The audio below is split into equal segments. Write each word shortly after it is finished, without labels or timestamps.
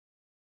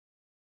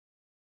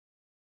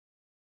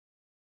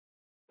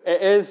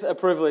It is a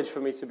privilege for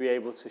me to be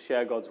able to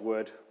share God's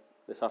word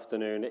this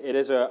afternoon. It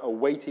is a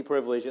weighty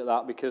privilege at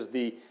that, because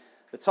the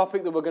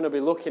topic that we're going to be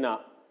looking at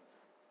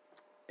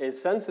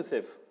is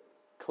sensitive,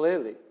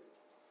 clearly.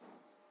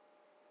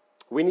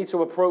 We need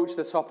to approach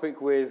the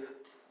topic with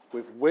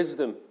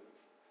wisdom.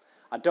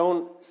 I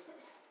don't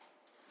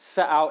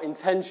set out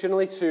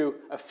intentionally to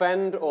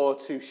offend or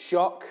to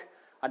shock.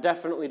 I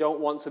definitely don't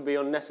want to be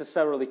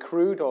unnecessarily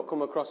crude or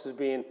come across as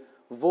being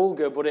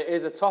vulgar, but it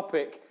is a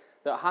topic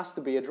that has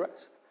to be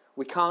addressed.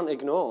 We can't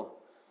ignore.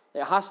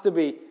 It has to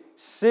be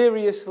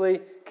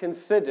seriously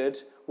considered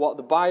what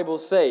the Bible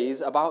says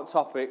about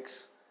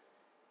topics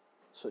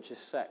such as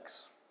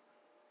sex.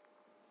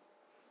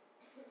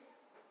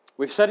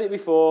 We've said it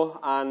before,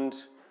 and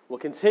we'll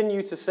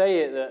continue to say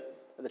it, that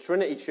at the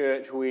Trinity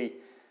Church we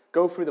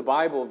go through the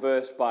Bible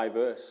verse by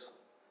verse,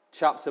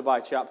 chapter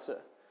by chapter,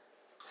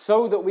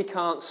 so that we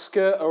can't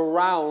skirt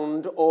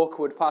around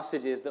awkward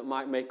passages that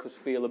might make us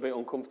feel a bit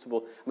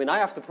uncomfortable. I mean, I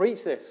have to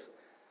preach this,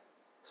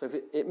 so if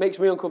it makes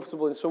me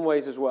uncomfortable in some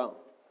ways as well.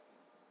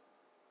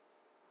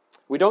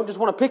 We don't just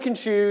want to pick and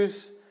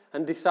choose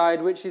and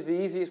decide which is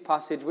the easiest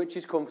passage, which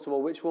is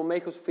comfortable, which will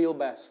make us feel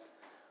best.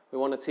 We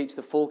want to teach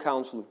the full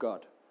counsel of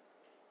God.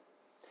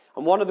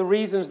 And one of the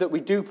reasons that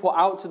we do put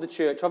out to the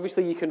church,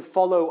 obviously you can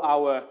follow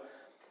our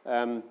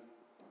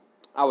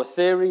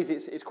series.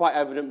 It's quite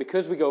evident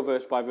because we go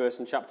verse by verse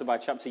and chapter by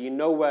chapter. You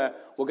know where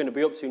we're going to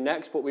be up to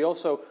next, but we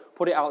also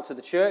put it out to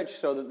the church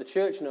so that the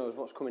church knows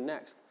what's coming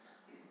next.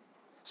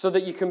 So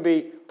that you can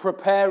be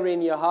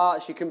preparing your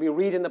hearts, you can be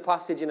reading the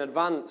passage in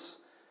advance,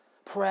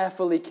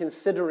 prayerfully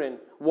considering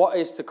what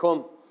is to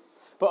come.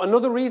 But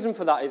another reason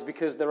for that is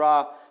because there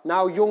are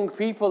now young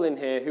people in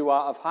here who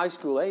are of high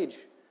school age.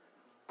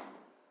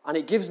 And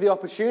it gives the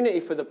opportunity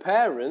for the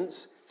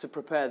parents to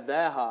prepare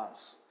their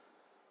hearts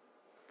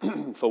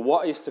for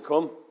what is to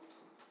come.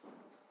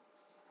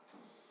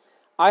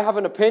 I have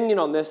an opinion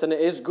on this, and it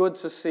is good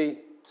to see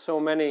so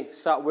many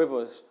sat with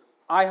us.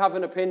 I have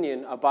an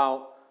opinion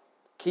about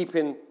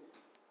keeping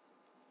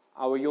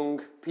our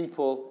young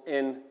people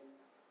in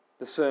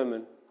the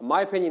sermon. And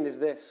my opinion is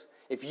this: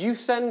 if you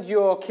send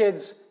your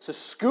kids to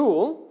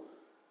school,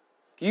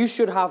 you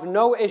should have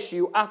no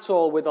issue at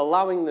all with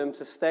allowing them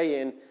to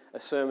stay in a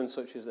sermon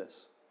such as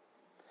this.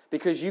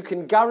 Because you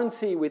can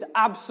guarantee with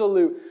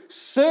absolute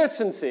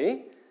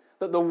certainty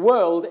that the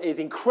world is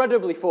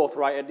incredibly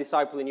forthright at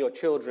discipling your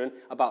children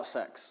about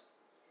sex.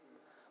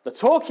 They're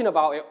talking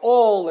about it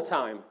all the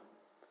time.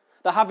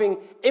 They're having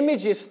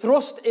images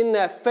thrust in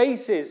their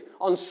faces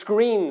on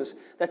screens.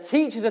 Their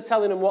teachers are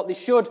telling them what they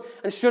should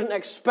and shouldn't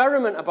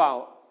experiment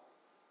about.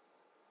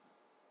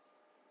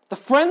 The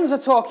friends are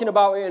talking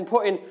about it and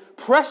putting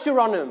pressure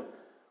on them.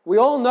 We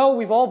all know,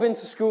 we've all been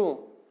to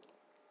school.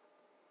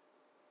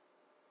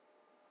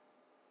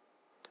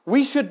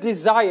 We should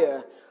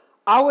desire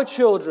our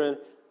children,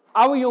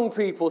 our young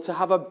people, to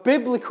have a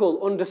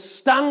biblical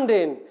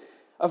understanding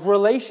of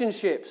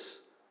relationships,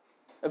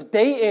 of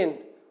dating,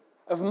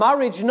 of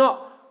marriage,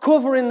 not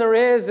covering their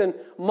ears and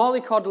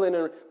mollycoddling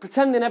and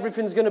pretending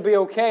everything's going to be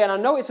okay. And I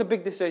know it's a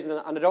big decision,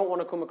 and I don't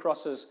want to come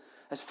across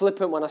as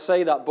flippant when I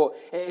say that, but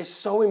it is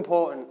so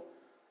important.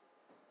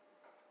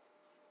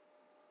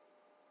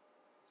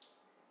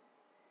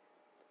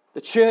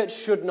 The church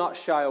should not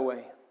shy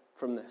away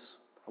from this,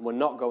 and we're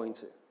not going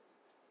to.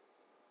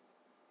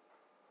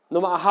 No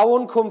matter how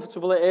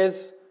uncomfortable it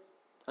is,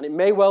 and it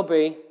may well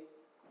be,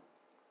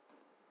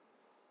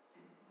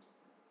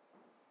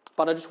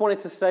 but I just wanted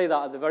to say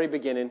that at the very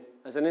beginning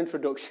as an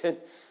introduction.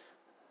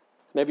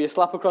 Maybe a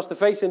slap across the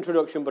face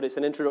introduction, but it's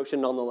an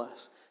introduction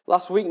nonetheless.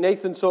 Last week,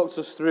 Nathan talked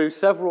us through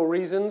several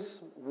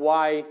reasons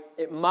why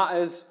it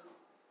matters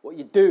what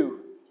you do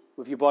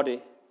with your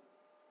body.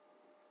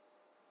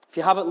 If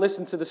you haven't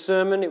listened to the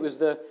sermon, it was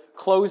the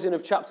closing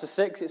of chapter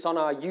 6. It's on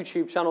our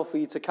YouTube channel for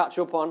you to catch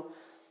up on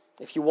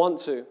if you want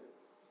to.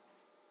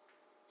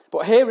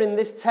 But here in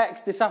this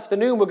text this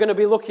afternoon, we're going to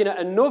be looking at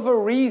another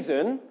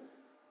reason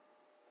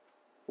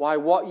why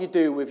what you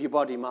do with your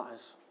body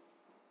matters.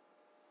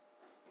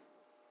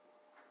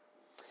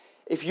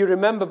 If you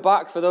remember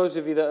back, for those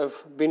of you that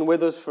have been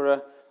with us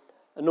for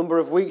a number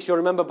of weeks, you'll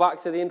remember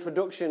back to the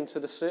introduction to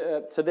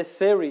this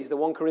series, the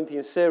 1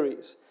 Corinthians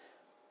series.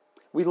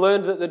 We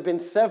learned that there'd been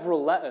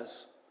several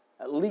letters,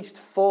 at least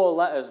 4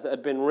 letters that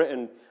had been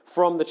written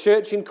from the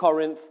church in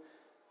Corinth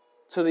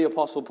to the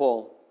Apostle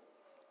Paul.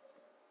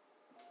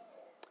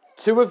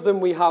 2 of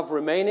them we have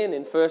remaining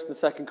in 1 and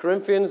 2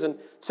 Corinthians, and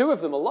 2 of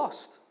them are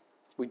lost.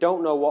 We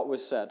don't know what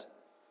was said.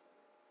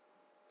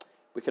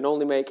 We can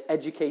only make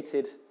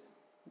educated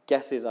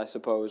guesses, I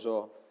suppose,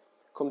 or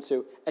come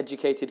to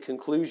educated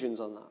conclusions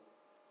on that.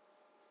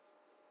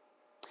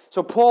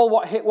 So Paul,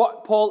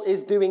 what Paul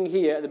is doing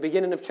here at the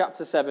beginning of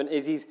chapter 7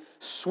 is he's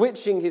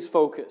switching his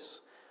focus.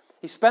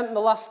 He spent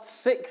the last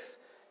 6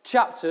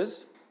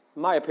 chapters,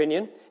 in my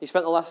opinion,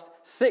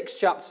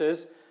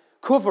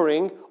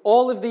 covering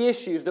all of the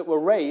issues that were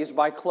raised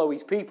by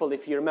Chloe's people.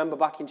 If you remember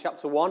back in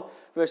chapter 1,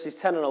 verses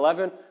 10 and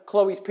 11,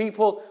 Chloe's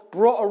people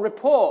brought a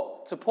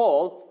report to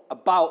Paul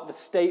about the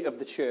state of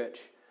the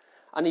church.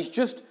 And he's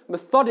just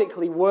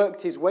methodically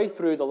worked his way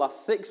through the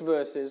last 6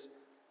 verses,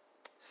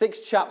 6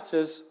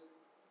 chapters,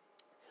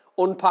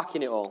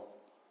 unpacking it all.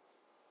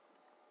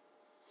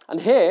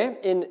 And here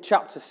in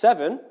chapter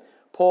 7,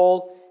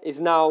 Paul is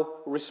now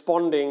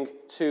responding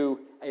to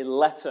a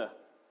letter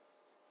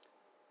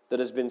that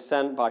has been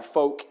sent by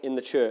folk in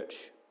the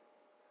church.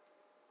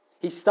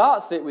 He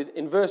starts it with,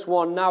 in verse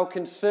 1, now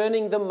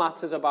concerning the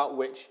matters about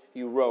which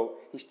you wrote.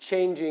 He's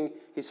changing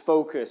his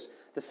focus.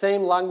 The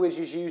same language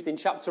is used in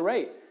chapter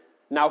 8.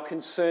 Now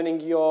concerning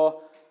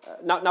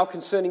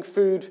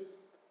food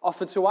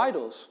offered to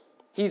idols.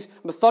 He's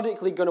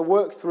methodically going to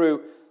work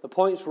through the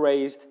points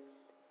raised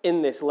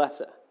in this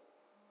letter.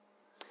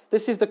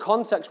 This is the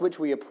context which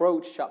we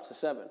approach chapter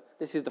 7.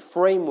 This is the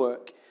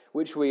framework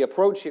which we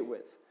approach it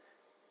with.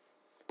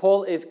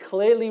 Paul is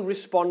clearly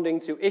responding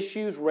to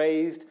issues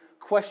raised,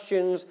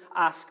 questions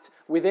asked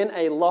within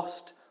a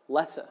lost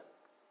letter.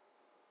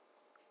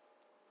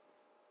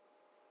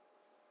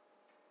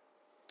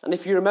 And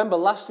if you remember,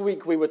 last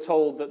week we were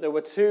told that there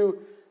were 2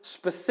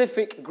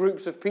 specific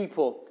groups of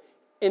people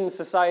in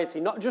society,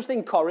 not just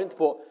in Corinth,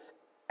 but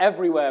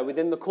everywhere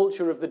within the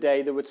culture of the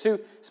day. There were 2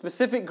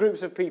 specific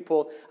groups of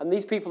people, and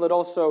these people had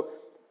also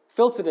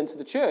filtered into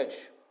the church.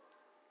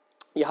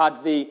 You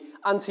had the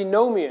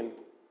antinomian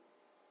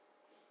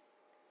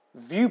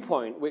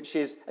viewpoint, which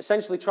is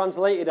essentially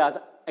translated as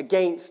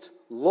against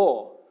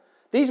law.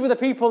 These were the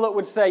people that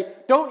would say,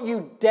 don't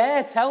you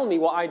dare tell me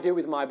what I do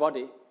with my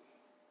body.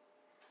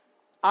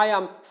 I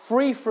am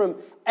free from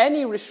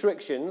any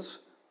restrictions,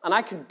 and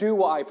I can do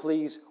what I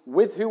please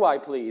with who I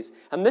please.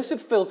 And this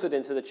had filtered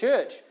into the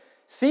church,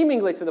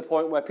 seemingly to the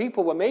point where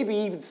people were maybe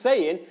even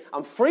saying,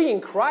 I'm free in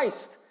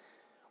Christ.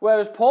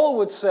 Whereas Paul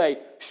would say,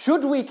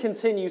 should we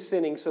continue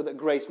sinning so that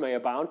grace may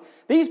abound?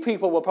 These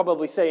people were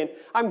probably saying,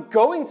 I'm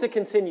going to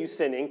continue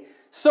sinning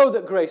so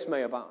that grace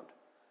may abound.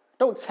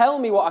 Don't tell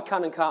me what I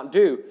can and can't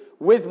do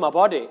with my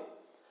body.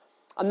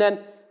 And then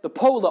the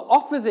polar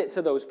opposite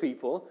to those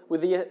people were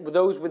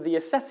those with the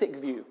ascetic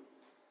view.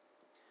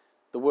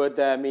 The word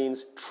there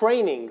means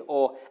training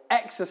or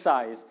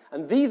exercise.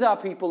 And these are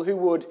people who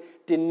would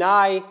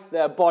deny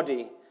their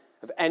body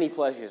of any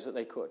pleasures that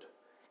they could,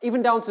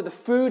 even down to the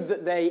food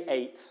that they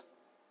ate.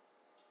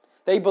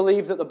 They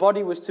believed that the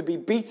body was to be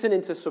beaten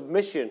into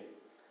submission,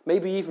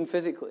 maybe even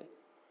physically.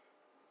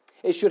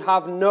 It should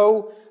have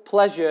no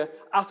pleasure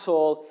at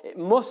all. It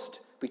must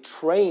be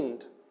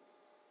trained.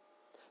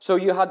 So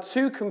you had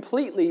 2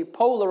 completely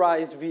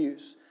polarized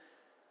views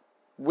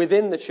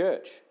within the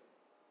church.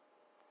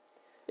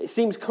 It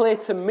seems clear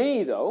to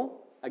me, though,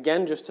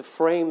 again, just to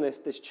frame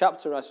this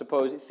chapter, I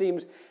suppose, it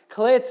seems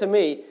clear to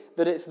me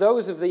that it's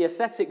those of the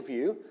ascetic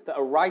view that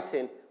are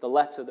writing the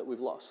letter that we've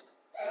lost,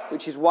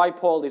 which is why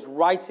Paul is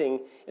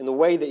writing in the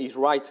way that he's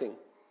writing.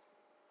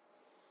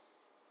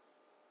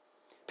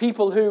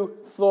 People who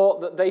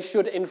thought that they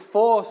should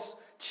enforce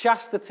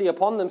chastity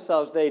upon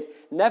themselves. They'd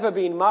never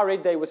been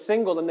married, they were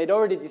single, and they'd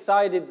already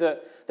decided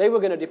that they were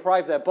going to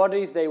deprive their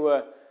bodies, they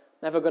were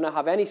never going to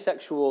have any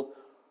sexual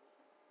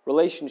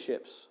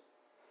relationships.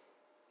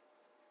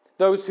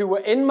 Those who were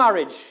in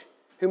marriage,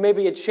 who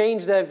maybe had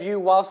changed their view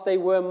whilst they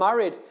were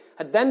married,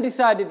 had then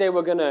decided they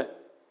were going to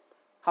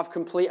have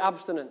complete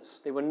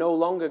abstinence. They were no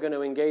longer going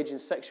to engage in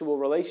sexual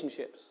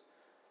relationships.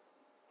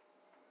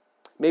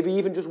 Maybe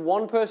even just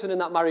one person in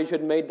that marriage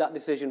had made that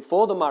decision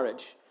for the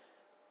marriage.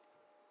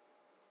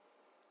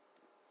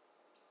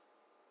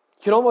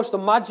 You can almost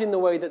imagine the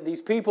way that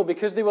these people,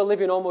 because they were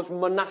living almost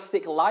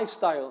monastic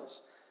lifestyles,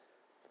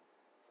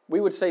 we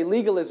would say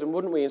legalism,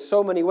 wouldn't we, in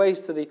so many ways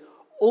to the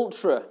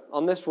ultra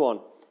on this one.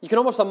 You can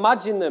almost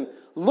imagine them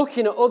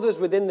looking at others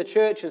within the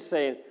church and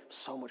saying, I'm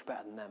so much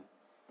better than them.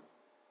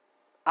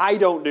 I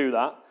don't do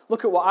that.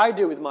 Look at what I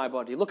do with my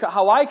body. Look at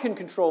how I can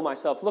control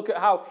myself. Look at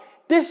how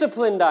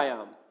disciplined I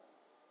am.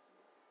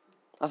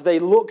 As they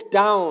look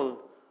down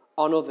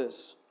on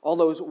others, all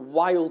those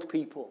wild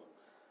people.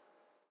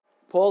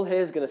 Paul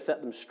here is going to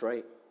set them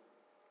straight.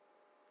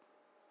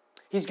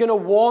 He's going to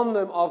warn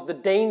them of the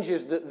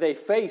dangers that they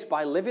face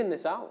by living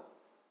this out.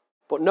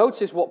 But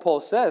notice what Paul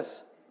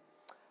says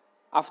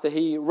after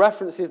he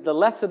references the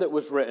letter that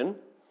was written.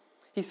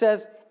 He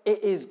says,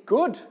 it is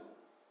good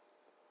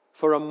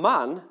for a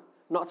man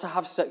not to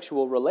have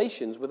sexual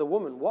relations with a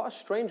woman. What a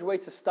strange way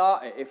to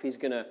start it if he's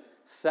going to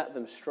set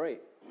them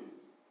straight.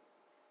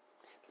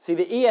 See,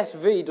 the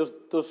ESV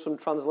does some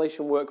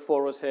translation work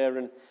for us here,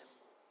 and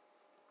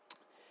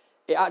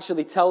it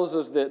actually tells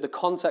us the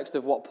context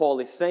of what Paul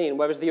is saying,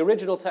 whereas the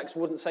original text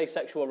wouldn't say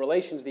sexual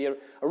relations. The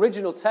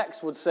original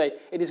text would say,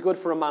 it is good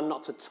for a man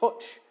not to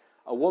touch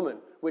a woman,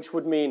 which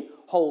would mean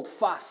hold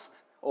fast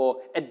or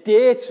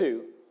adhere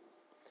to.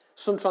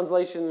 Some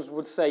translations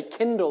would say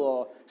kindle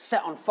or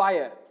set on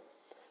fire.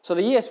 So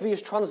the ESV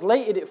has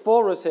translated it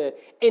for us here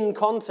in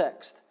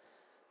context.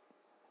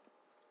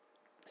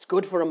 It's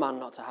good for a man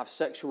not to have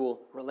sexual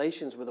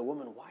relations with a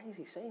woman. Why is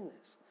he saying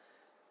this?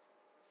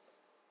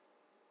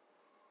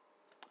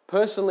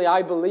 Personally,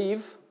 I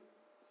believe,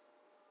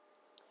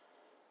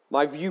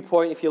 my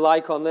viewpoint, if you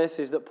like, on this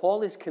is that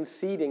Paul is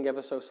conceding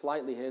ever so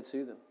slightly here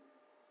to them.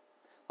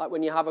 Like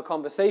when you have a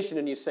conversation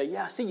and you say,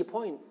 yeah, I see your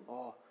point,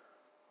 or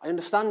I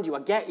understand you, I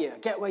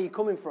get where you're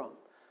coming from.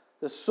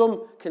 There's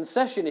some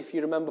concession if you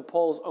remember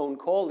Paul's own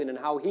calling and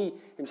how he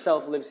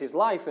himself lives his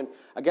life. And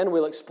again,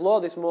 we'll explore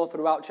this more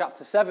throughout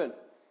chapter 7.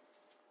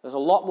 There's a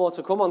lot more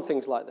to come on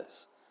things like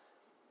this.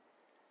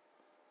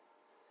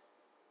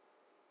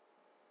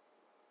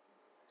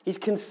 He's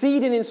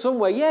conceding in some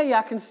way, yeah,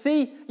 I can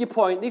see your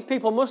point. These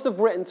people must have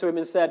written to him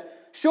and said,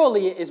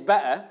 surely it is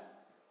better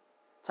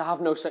to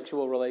have no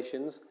sexual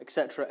relations,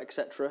 etc.,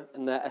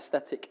 in their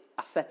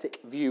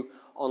ascetic view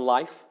on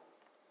life.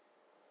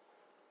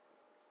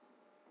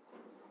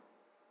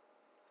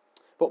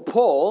 But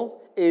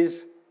Paul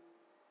is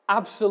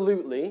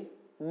absolutely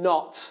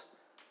not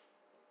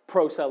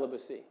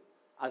pro-celibacy,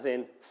 as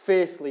in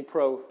fiercely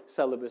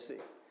pro-celibacy.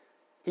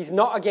 He's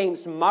not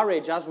against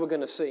marriage, as we're going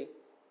to see.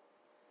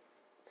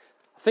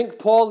 I think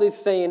Paul is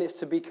saying it's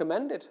to be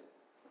commended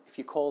if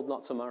you're called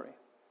not to marry.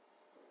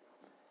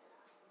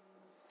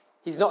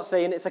 He's not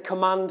saying it's a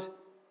command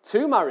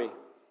to marry.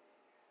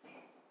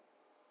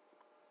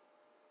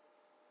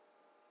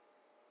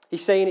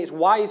 He's saying it's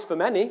wise for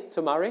many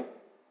to marry.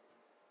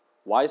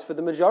 Wise for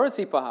the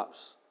majority,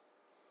 perhaps.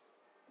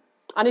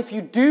 And if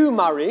you do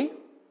marry,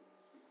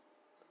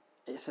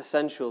 it's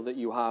essential that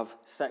you have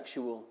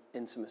sexual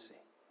intimacy.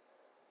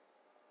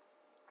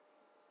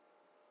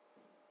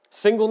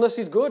 Singleness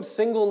is good.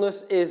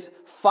 Singleness is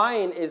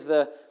fine, is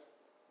the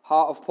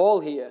heart of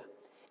Paul here.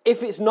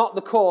 If it's not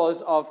the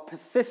cause of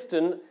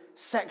persistent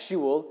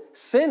sexual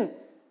sin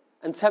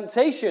and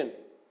temptation.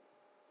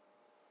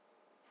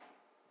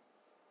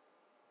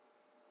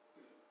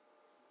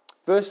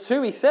 Verse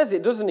 2, he says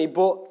it, doesn't he?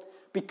 But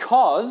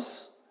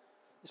because,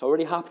 it's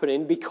already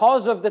happening,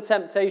 because of the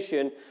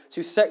temptation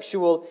to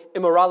sexual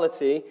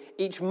immorality,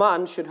 each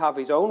man should have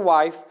his own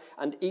wife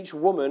and each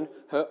woman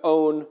her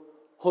own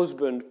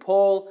husband.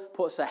 Paul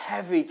puts a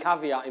heavy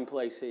caveat in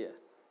place here.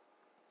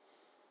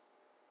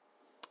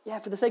 Yeah,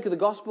 for the sake of the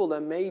gospel,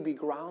 there may be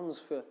grounds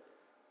for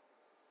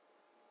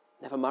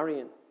never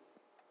marrying,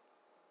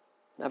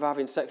 never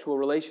having sexual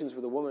relations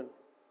with a woman.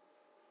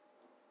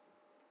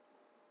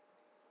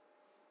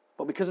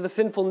 But because of the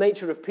sinful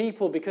nature of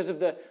people, because of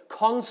the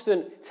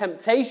constant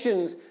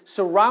temptations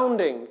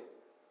surrounding,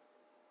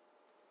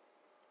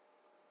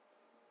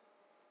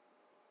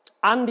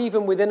 and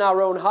even within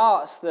our own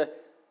hearts, the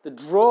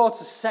draw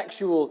to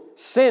sexual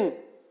sin,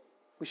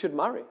 we should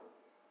marry.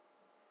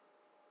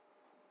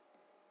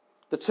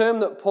 The term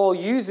that Paul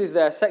uses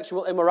there,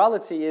 sexual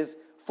immorality, is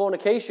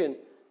fornication,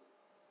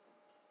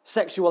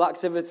 sexual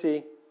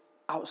activity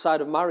outside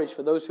of marriage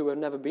for those who have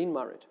never been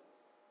married.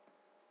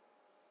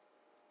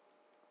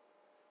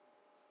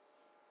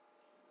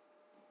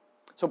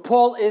 So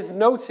Paul is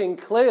noting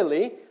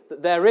clearly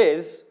that there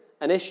is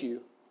an issue.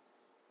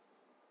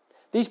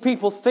 These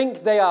people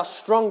think they are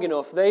strong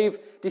enough. They've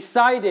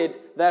decided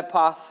their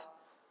path.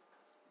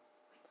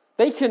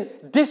 They can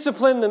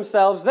discipline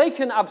themselves. They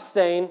can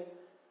abstain.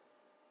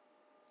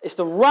 It's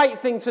the right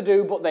thing to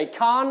do, but they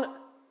can't.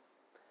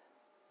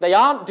 They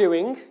aren't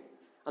doing,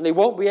 and they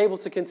won't be able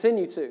to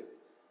continue to.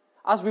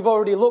 As we've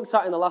already looked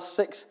at in the last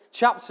 6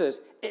 chapters,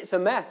 it's a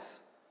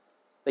mess.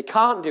 They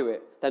can't do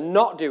it. They're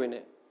not doing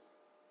it.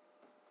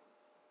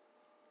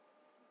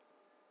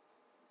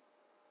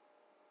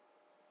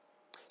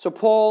 So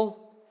Paul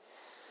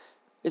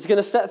is going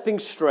to set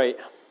things straight.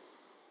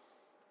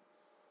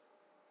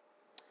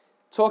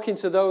 Talking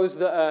to those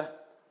that are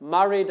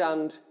married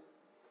and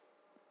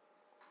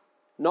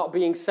not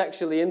being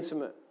sexually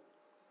intimate.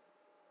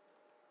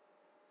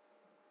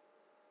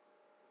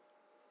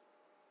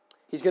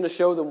 He's going to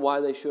show them why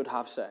they should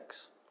have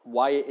sex,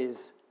 why it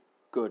is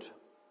good.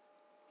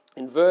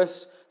 In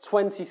verse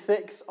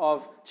 26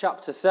 of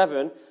chapter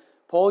 7,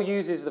 Paul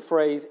uses the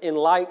phrase, in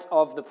light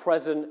of the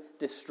present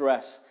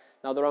distress.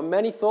 Now, there are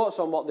many thoughts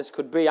on what this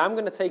could be. I'm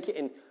going to take it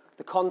in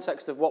the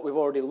context of what we've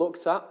already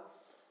looked at.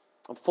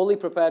 I'm fully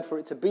prepared for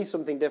it to be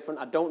something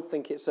different. I don't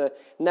think it's a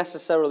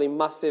necessarily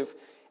massive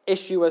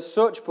issue as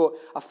such, but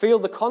I feel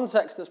the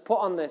context that's put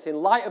on this,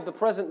 in light of the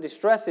present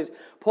distresses,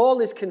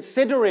 Paul is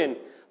considering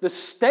the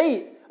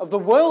state of the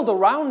world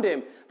around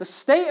him, the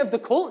state of the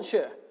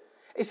culture.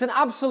 It's an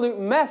absolute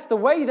mess, the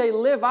way they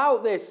live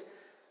out this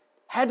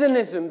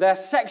hedonism, their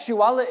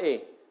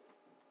sexuality.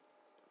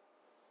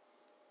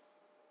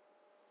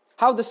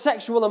 How the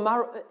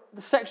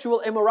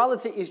sexual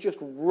immorality is just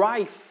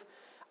rife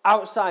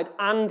outside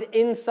and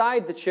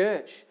inside the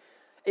church.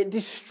 It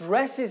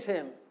distresses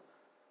him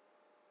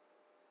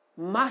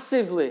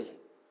massively.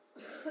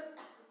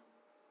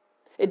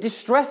 It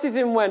distresses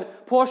him when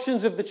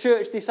portions of the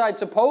church decide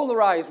to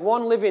polarize,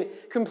 one living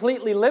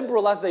completely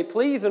liberal as they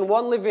please and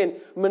one living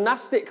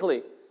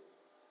monastically.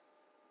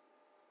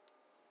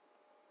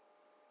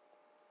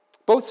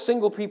 Both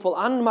single people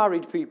and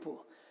married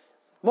people.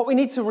 What we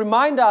need to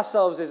remind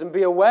ourselves is and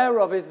be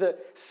aware of is that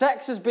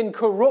sex has been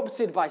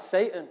corrupted by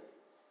Satan.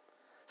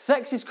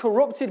 Sex is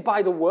corrupted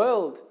by the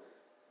world.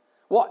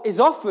 What is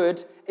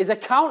offered is a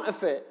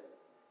counterfeit.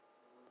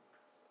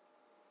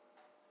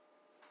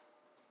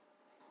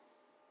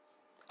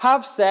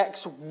 Have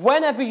sex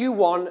whenever you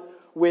want,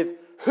 with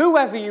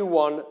whoever you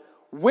want,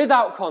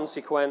 without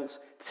consequence.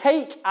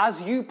 Take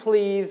as you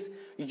please,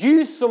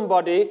 use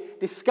somebody,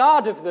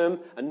 discard of them,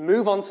 and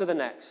move on to the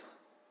next.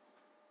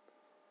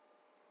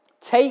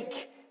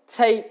 Take,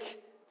 take,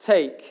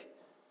 take.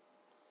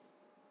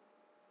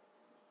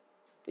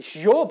 It's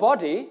your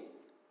body.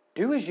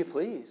 Do as you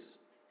please.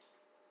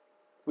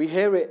 We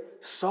hear it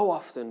so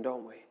often,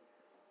 don't we?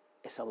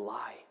 It's a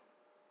lie.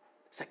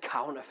 It's a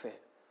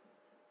counterfeit.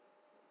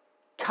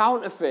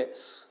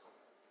 Counterfeits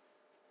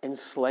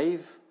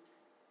enslave.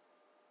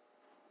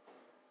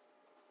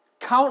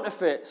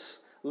 Counterfeits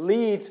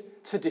lead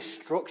to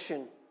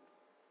destruction.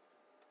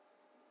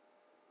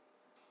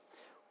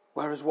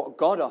 Whereas what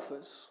God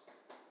offers,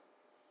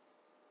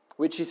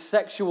 which is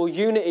sexual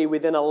unity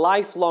within a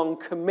lifelong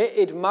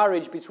committed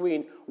marriage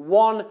between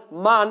one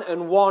man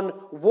and one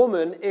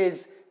woman,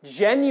 is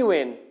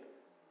genuine.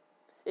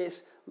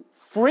 It's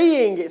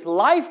freeing, it's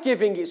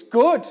life-giving, it's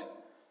good.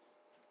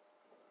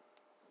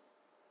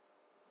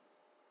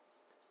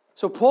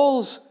 So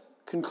Paul's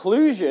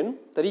conclusion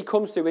that he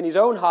comes to in his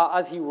own heart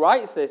as he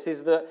writes this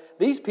is that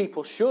these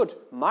people should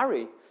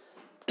marry.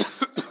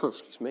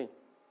 Excuse me.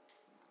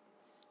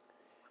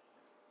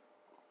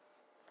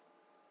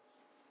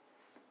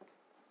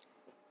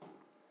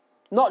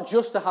 Not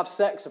just to have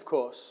sex, of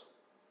course.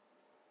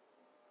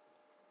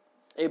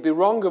 It would be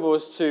wrong of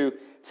us to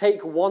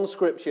take one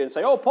scripture and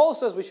say, oh, Paul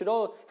says we should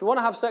all, if we want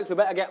to have sex, we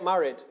better get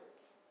married. It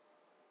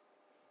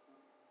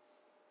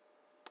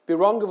would be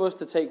wrong of us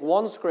to take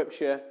one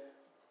scripture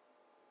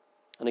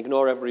and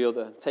ignore every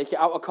other. Take it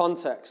out of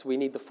context. We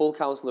need the full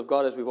counsel of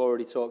God, as we've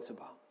already talked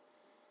about.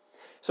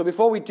 So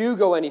before we do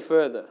go any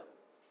further,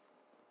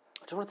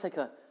 I just want to take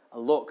a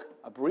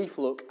brief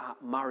look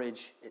at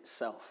marriage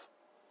itself.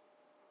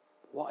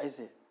 What is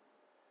it?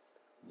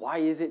 Why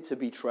is it to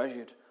be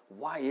treasured?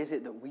 Why is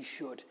it that we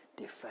should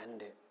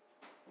defend it?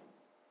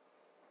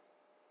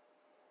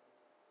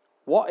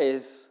 What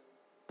is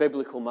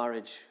biblical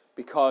marriage?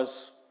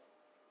 Because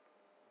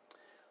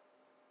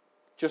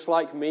just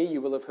like me, you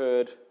will have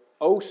heard,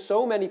 oh,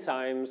 so many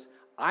times,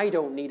 I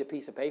don't need a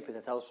piece of paper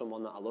to tell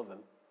someone that I love him.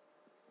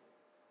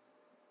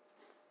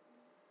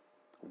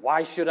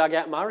 Why should I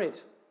get married?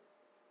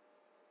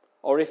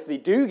 Or if they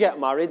do get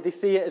married, they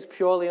see it as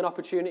purely an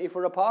opportunity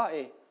for a party.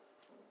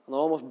 And they'll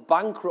almost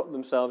bankrupt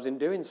themselves in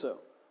doing so.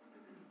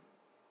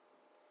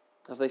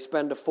 As they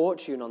spend a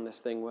fortune on this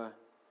thing where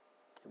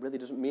it really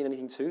doesn't mean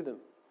anything to them.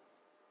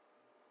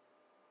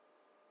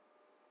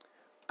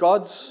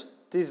 God's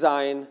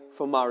design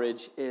for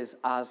marriage is,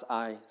 as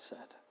I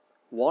said,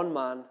 one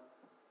man,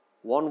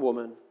 one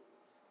woman,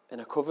 in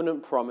a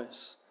covenant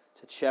promise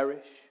to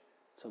cherish,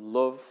 to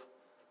love,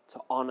 to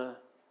honor,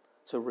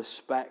 to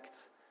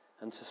respect,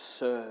 and to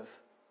serve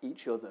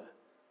each other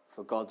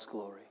for God's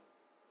glory.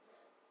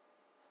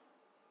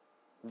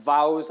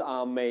 Vows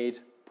are made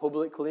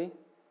publicly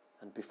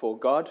and before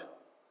God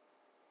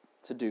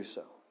to do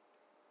so.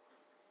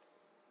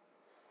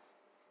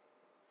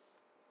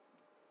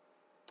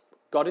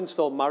 God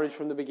installed marriage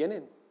from the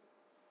beginning.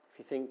 If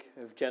you think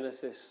of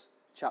Genesis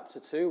chapter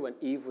 2, when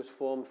Eve was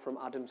formed from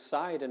Adam's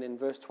side, and in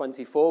verse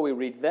 24 we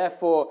read,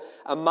 therefore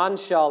a man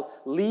shall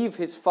leave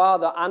his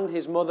father and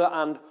his mother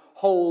and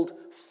hold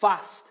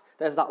fast.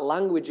 There's that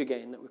language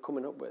again that we're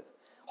coming up with.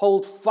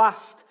 Hold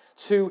fast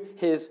to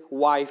his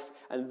wife,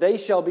 and they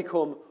shall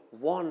become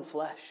one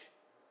flesh.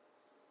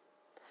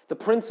 The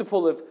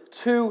principle of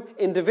two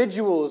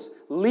individuals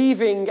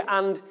leaving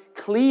and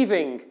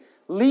cleaving,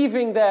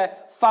 leaving their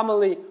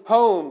family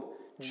home,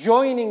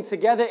 joining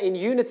together in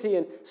unity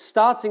and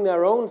starting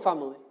their own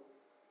family.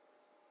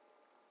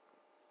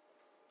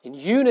 In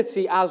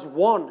unity as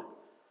one.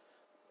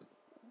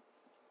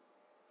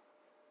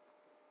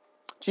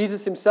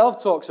 Jesus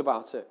himself talks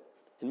about it.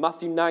 In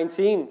Matthew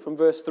 19, from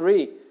verse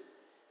 3,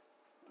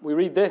 we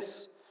read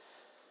this.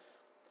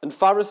 And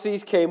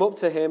Pharisees came up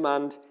to him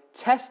and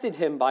tested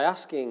him by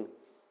asking,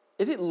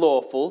 is it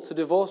lawful to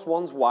divorce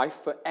one's wife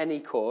for any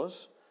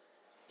cause?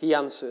 He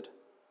answered,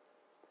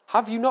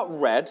 have you not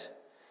read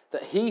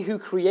that he who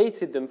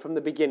created them from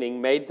the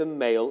beginning made them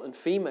male and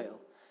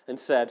female, and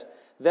said,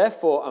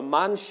 therefore a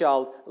man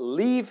shall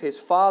leave his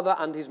father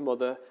and his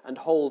mother and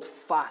hold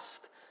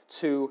fast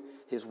to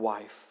his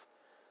wife,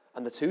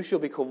 and the two shall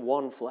become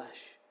one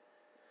flesh.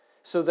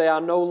 So they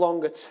are no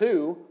longer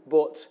two,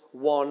 but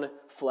one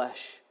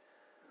flesh.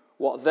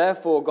 What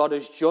therefore God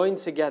has joined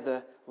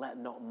together, let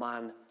not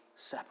man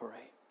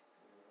separate.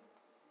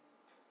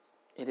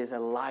 It is a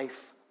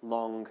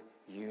lifelong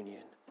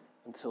union.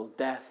 Until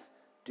death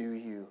do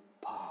you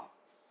part.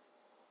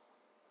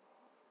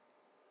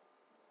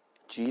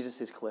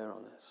 Jesus is clear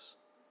on this.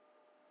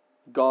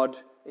 God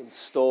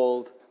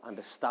installed and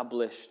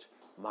established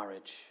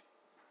marriage.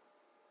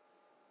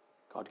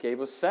 God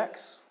gave us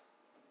sex,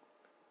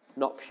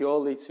 not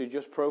purely to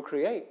just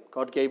procreate.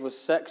 God gave us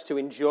sex to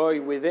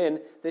enjoy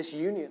within this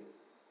union.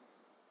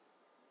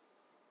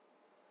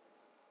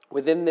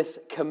 Within this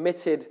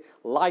committed,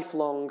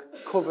 lifelong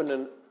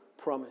covenant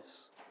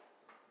promise.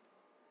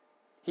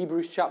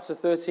 Hebrews chapter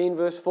 13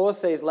 verse 4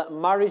 says, let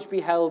marriage be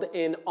held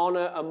in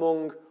honor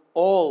among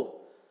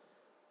all,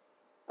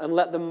 and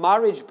let the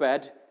marriage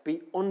bed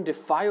be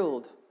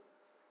undefiled,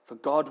 for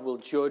God will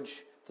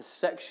judge the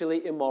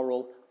sexually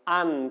immoral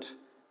and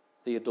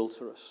the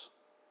adulterous.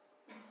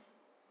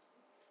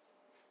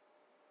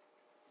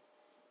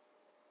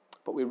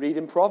 But we read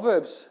in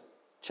Proverbs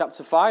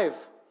chapter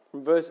 5,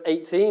 from verse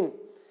 18,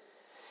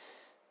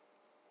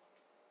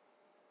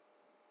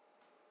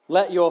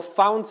 let your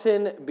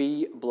fountain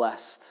be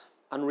blessed,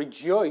 and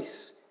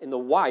rejoice in the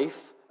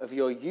wife of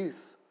your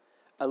youth,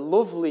 a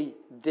lovely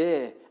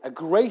deer, a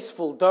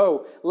graceful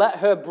doe. Let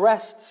her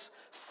breasts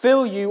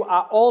fill you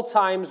at all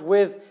times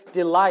with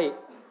delight.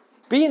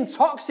 Be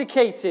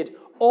intoxicated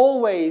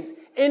always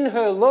in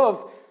her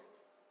love.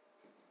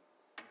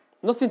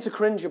 Nothing to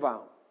cringe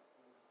about.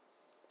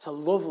 It's a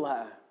love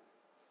letter.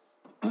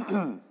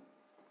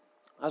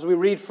 As we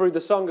read through the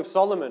Song of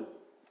Solomon,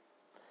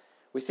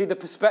 we see the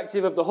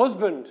perspective of the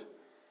husband,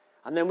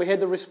 and then we hear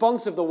the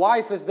response of the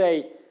wife as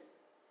they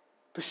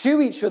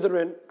pursue each other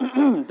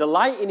and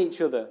delight in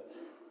each other.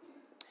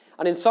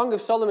 And in Song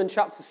of Solomon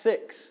chapter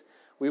 6,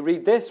 we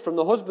read this from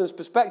the husband's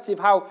perspective: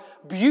 how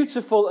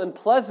beautiful and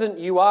pleasant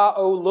you are,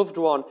 O loved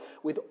one,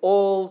 with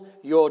all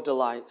your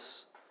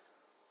delights.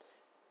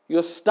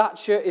 Your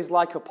stature is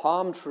like a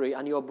palm tree,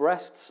 and your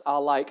breasts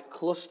are like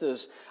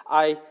clusters.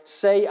 I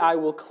say I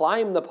will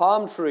climb the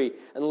palm tree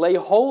and lay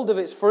hold of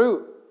its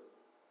fruit.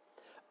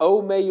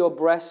 Oh, may your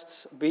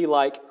breasts be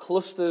like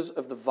clusters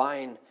of the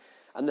vine,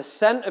 and the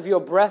scent of your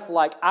breath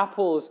like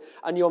apples,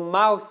 and your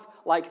mouth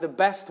like the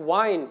best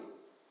wine.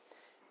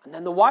 And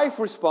then the wife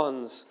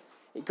responds,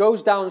 it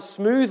goes down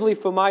smoothly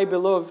for my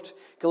beloved,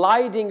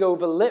 gliding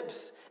over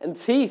lips and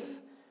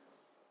teeth.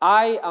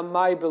 I am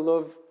my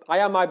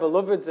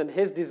beloved's, and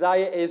his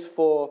desire is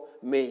for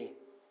me.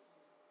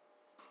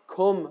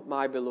 Come,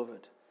 my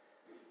beloved.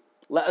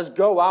 Let us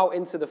go out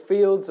into the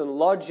fields and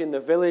lodge in the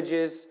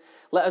villages.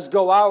 Let us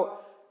go out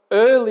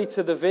early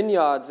to the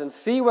vineyards and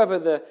see whether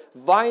the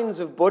vines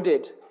have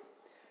budded,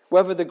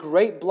 whether the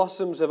grape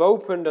blossoms have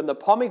opened and the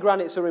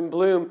pomegranates are in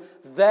bloom.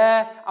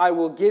 There I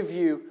will give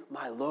you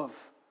my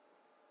love.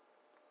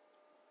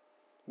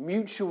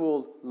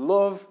 Mutual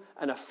love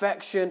and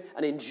affection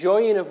and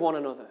enjoying of one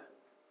another.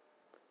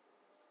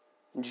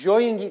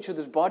 Enjoying each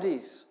other's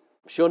bodies.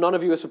 I'm sure none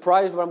of you are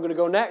surprised where I'm going to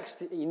go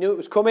next. You knew it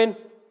was coming. It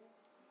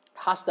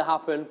has to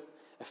happen.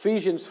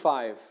 Ephesians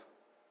 5.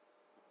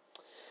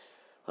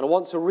 And I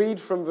want to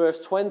read from verse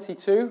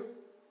 22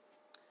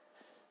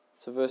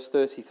 to verse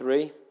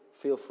 33.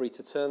 Feel free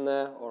to turn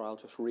there, or I'll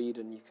just read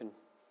and you can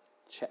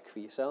check for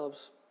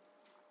yourselves.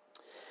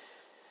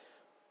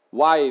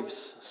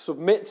 Wives,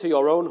 submit to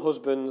your own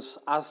husbands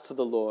as to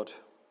the Lord.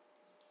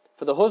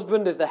 For the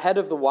husband is the head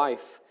of the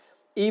wife,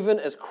 even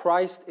as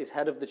Christ is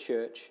head of the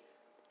church,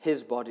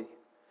 his body,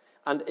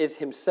 and is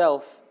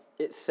himself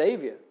its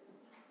Savior.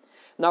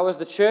 Now as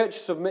the church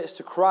submits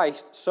to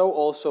Christ, so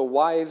also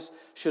wives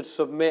should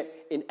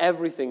submit in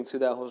everything to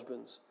their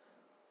husbands.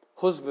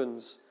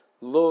 Husbands,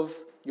 love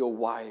your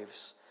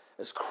wives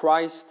as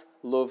Christ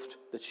loved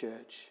the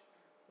church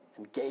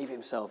and gave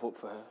himself up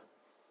for her,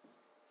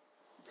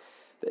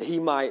 that he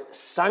might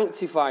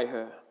sanctify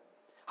her,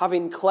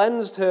 having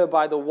cleansed her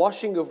by the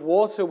washing of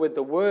water with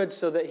the word,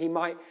 so that he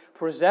might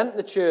present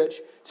the church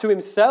to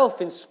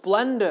himself in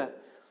splendor,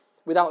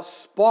 without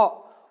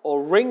spot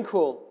or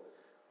wrinkle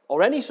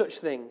or any such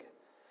thing,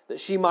 that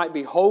she might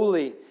be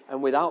holy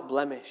and without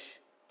blemish.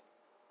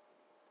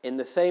 In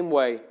the same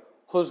way,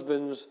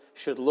 husbands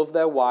should love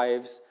their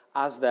wives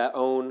as their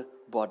own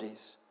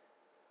bodies.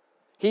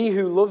 He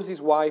who loves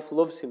his wife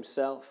loves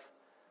himself.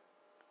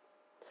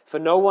 For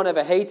no one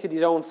ever hated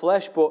his own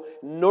flesh, but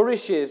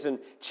nourishes and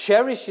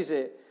cherishes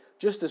it,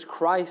 just as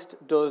Christ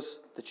does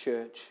the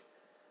church,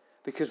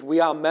 because we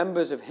are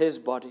members of his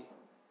body.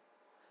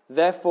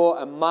 Therefore,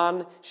 a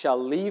man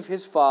shall leave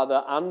his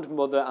father and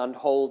mother and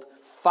hold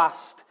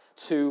fast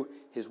to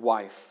his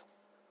wife,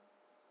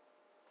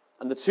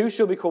 and the two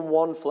shall become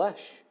one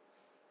flesh.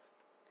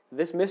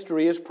 This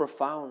mystery is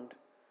profound,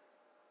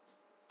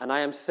 and I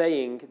am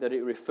saying that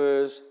it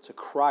refers to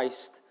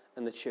Christ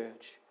and the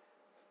church.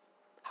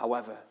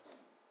 However,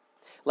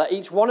 let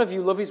each one of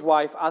you love his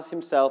wife as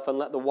himself, and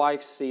let the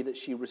wife see that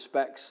she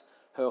respects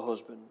her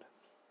husband.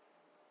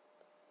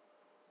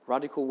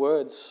 Radical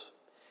words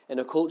in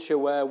a culture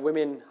where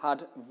women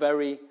had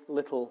very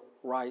little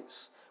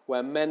rights,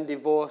 where men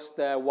divorced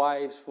their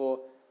wives for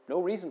no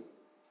reason.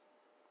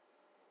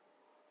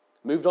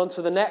 Moved on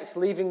to the next,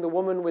 leaving the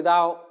woman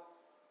without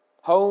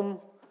home,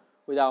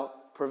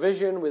 without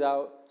provision,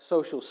 without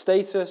social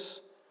status.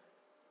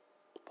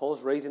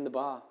 Paul's raising the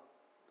bar.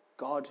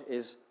 God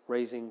is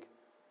raising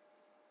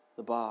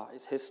the bar.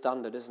 It's his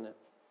standard, isn't it?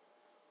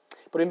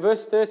 But in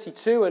verse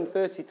 32 and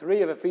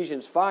 33 of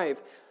Ephesians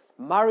 5,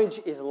 marriage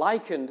is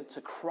likened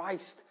to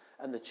Christ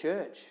and the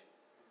church.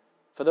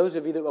 For those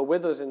of you that were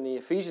with us in the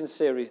Ephesians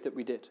series that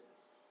we did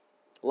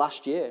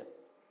last year,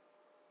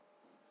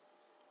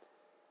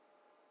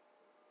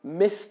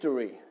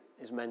 mystery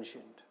is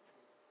mentioned.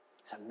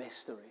 It's a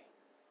mystery.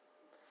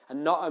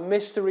 And not a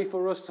mystery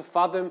for us to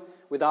fathom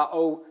with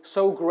our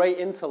so great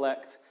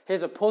intellect.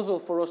 Here's a puzzle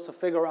for us to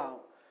figure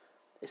out.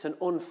 It's an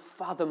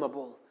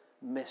unfathomable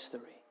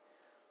mystery.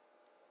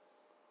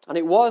 And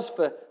it was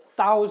for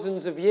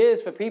thousands of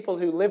years for people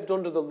who lived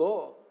under the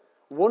law,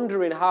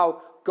 wondering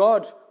how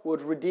God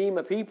would redeem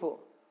a people.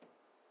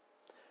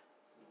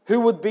 Who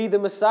would be the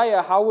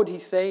Messiah? How would he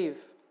save?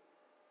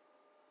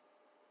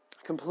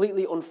 A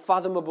completely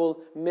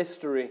unfathomable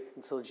mystery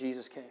until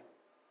Jesus came.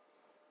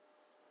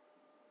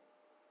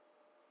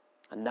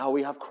 And now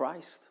we have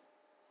Christ.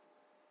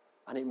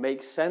 And it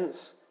makes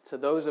sense to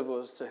those of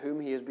us to whom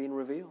he has been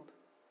revealed.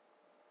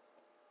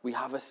 We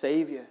have a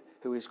Savior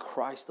who is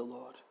Christ the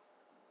Lord.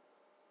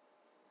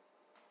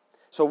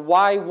 So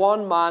why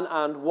one man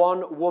and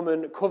one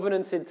woman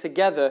covenanted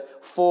together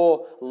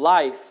for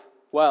life?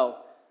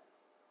 Well,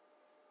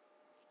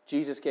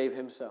 Jesus gave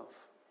himself.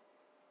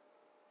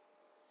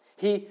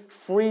 He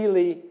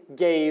freely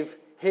gave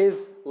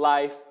his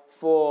life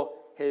for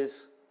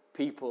his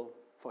people,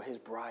 for his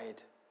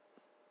bride.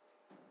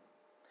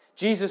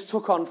 Jesus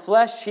took on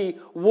flesh. He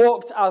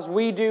walked as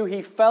we do.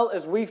 He felt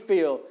as we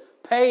feel.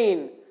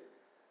 Pain,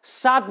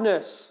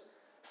 sadness,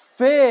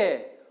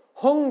 fear,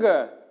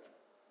 hunger,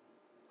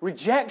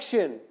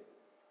 rejection.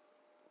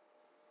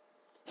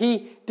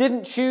 He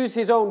didn't choose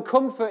his own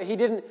comfort. He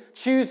didn't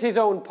choose his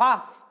own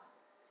path.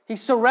 He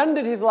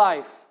surrendered his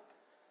life.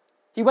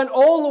 He went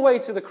all the way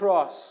to the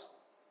cross.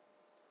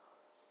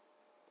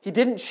 He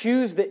didn't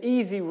choose the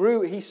easy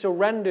route. He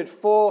surrendered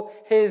for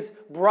his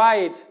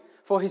bride,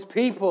 for his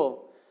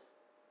people.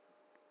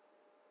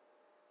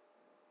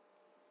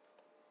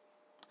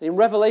 In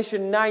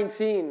Revelation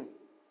 19,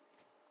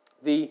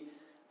 the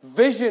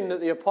vision that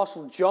the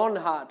Apostle John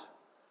had,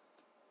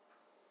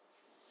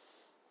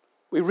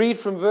 we read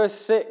from verse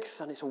 6,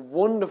 and it's a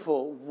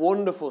wonderful,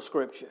 wonderful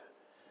scripture.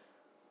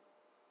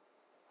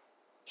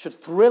 It should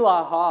thrill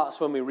our hearts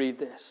when we read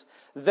this.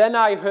 Then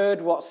I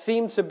heard what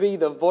seemed to be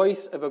the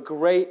voice of a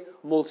great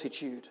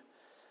multitude,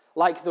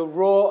 like the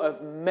roar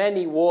of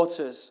many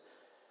waters,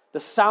 the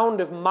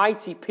sound of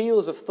mighty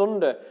peals of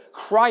thunder,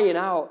 crying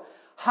out,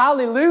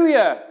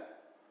 Hallelujah!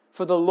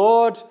 For the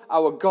Lord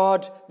our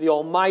God, the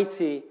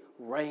Almighty,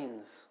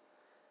 reigns.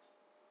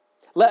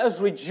 Let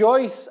us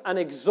rejoice and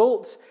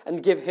exult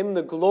and give him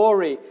the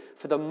glory,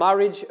 for the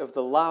marriage of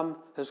the Lamb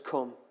has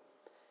come,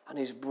 and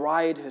his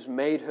bride has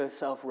made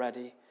herself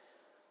ready.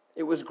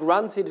 It was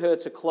granted her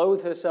to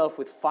clothe herself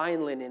with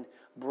fine linen,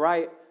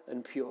 bright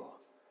and pure.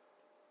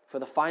 For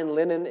the fine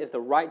linen is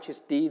the righteous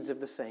deeds of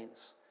the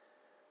saints.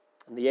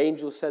 And the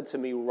angel said to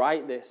me,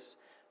 Write this,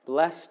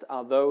 Blessed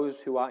are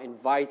those who are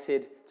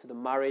invited to the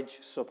marriage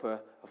supper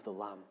of the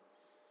Lamb.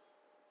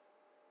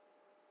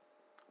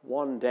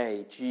 One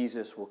day,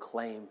 Jesus will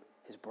claim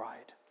his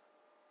bride.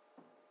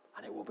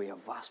 And it will be a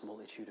vast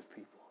multitude of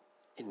people,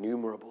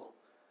 innumerable.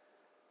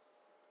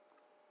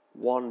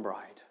 One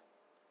bride,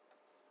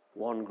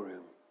 one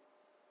groom,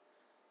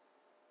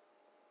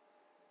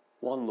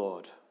 one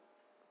Lord,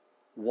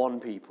 one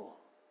people,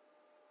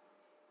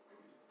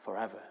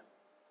 forever.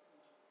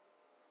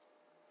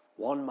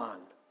 One man,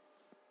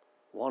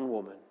 one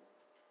woman,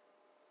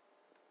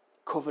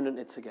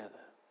 covenanted together,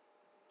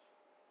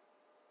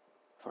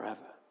 forever.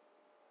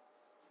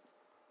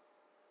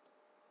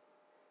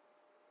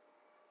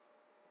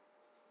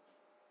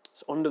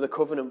 It's under the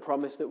covenant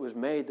promise that was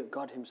made that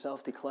God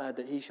himself declared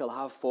that he shall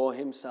have for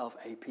himself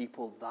a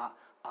people that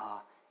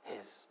are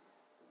his.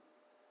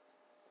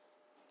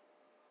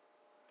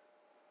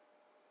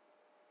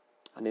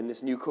 And in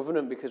this new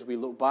covenant, because we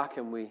look back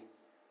and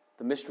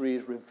the mystery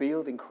is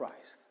revealed in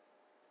Christ,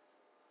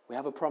 we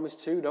have a promise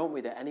too, don't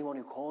we, that anyone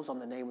who calls on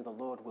the name of the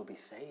Lord will be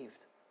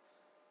saved.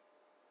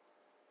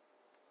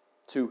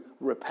 To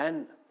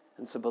repent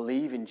and to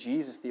believe in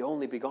Jesus, the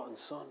only begotten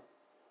Son.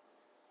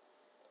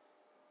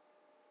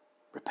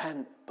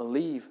 Repent,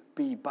 believe,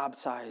 be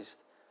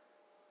baptized.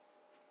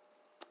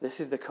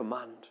 This is the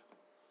command.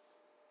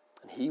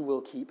 And he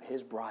will keep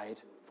his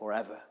bride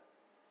forever.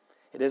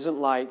 It isn't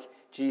like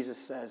Jesus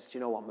says, do you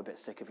know what, I'm a bit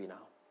sick of you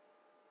now.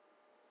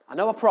 I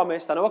know I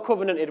promised, I know I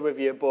covenanted with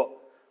you, but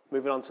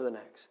moving on to the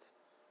next.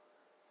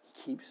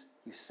 He keeps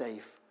you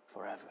safe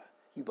forever.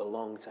 You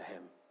belong to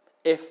him.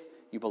 If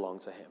you belong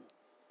to him,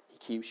 he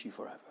keeps you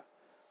forever.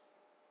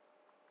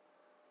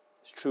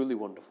 It's truly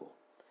wonderful.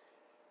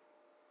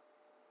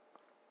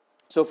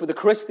 So for the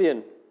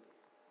Christian,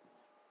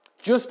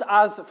 just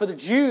as for the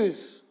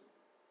Jews,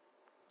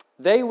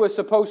 they were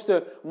supposed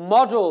to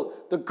model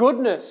the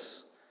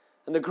goodness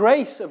and the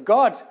grace of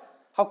God,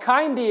 how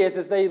kind he is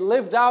as they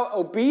lived out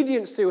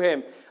obedience to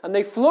him and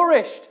they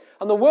flourished,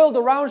 and the world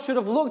around should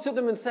have looked at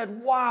them and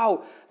said,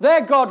 wow,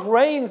 their God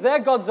reigns, their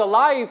God's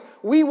alive,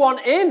 we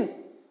want in.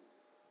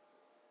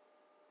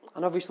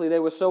 And obviously they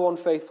were so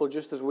unfaithful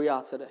just as we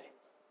are today.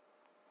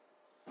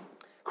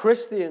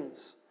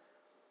 Christians,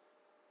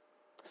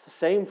 it's the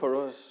same for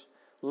us.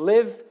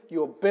 Live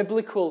your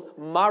biblical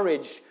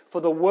marriage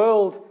for the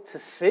world to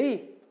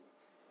see.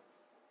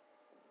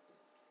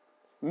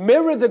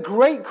 Mirror the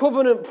great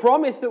covenant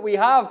promise that we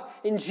have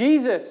in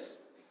Jesus.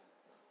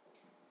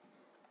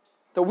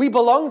 That we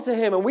belong to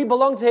him and we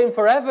belong to him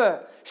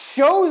forever.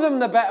 Show them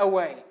the better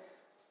way.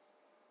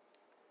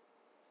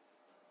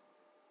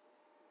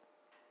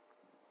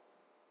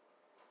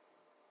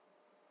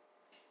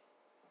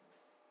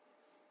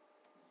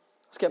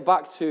 Let's get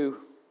back to,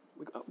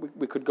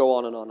 we could go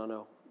on and on, I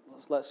know.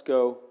 Let's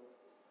go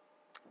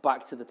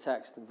back to the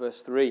text in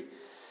verse 3.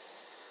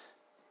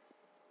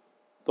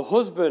 The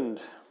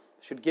husband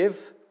should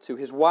give to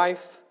his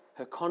wife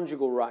her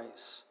conjugal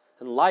rights,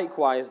 and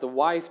likewise the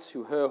wife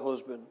to her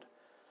husband.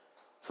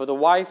 For the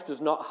wife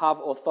does not have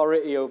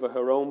authority over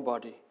her own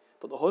body,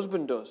 but the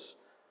husband does.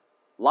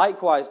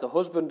 Likewise, the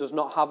husband does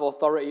not have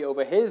authority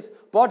over his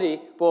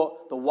body,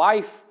 but the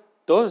wife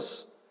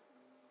does.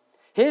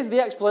 Here's the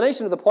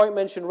explanation of the point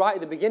mentioned right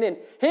at the beginning.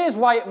 Here's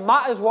why it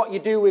matters what you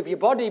do with your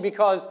body,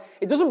 because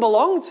it doesn't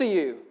belong to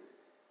you.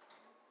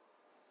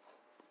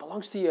 It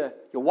belongs to your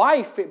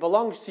wife. It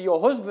belongs to your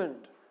husband.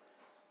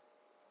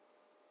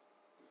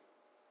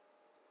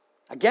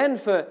 Again,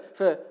 for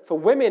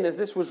women, as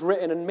this was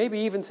written, and maybe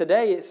even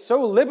today, it's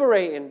so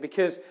liberating,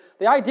 because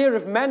the idea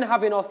of men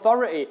having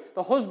authority,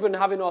 the husband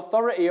having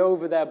authority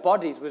over their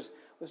bodies was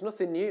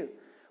nothing new.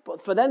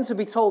 But for them to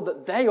be told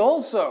that they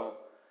also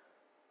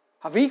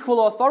have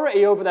equal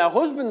authority over their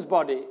husband's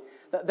body,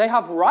 that they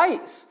have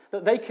rights,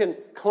 that they can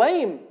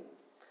claim,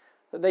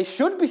 that they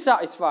should be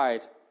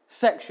satisfied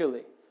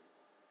sexually.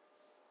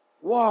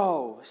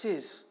 Whoa, this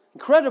is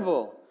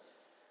incredible.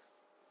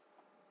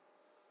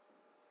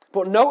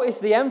 But notice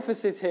the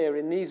emphasis here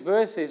in these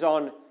verses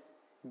on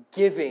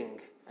giving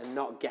and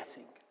not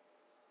getting.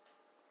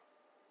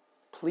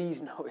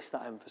 Please notice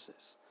that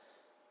emphasis.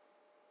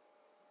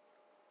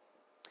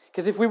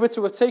 Because if we were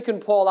to have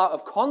taken Paul out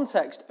of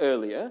context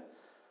earlier,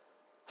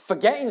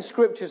 forgetting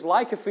scriptures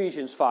like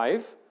Ephesians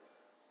 5,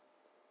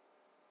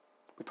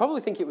 we'd probably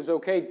think it was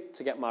okay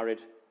to get married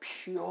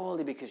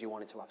purely because you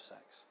wanted to have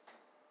sex.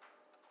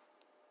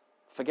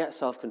 Forget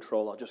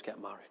self-control or just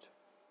get married.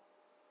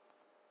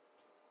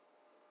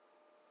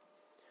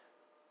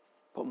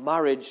 But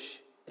marriage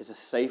is a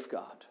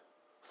safeguard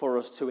for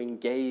us to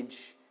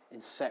engage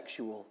in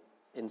sexual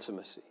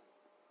intimacy.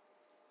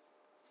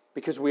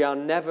 Because we're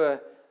never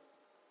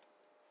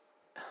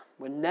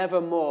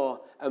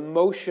more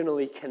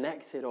emotionally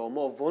connected or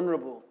more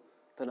vulnerable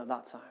than at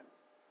that time.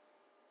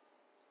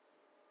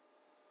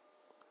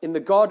 In the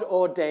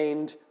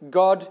God-ordained,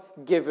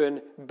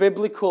 God-given,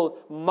 biblical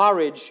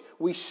marriage,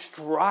 we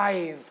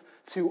strive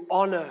to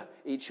honor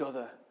each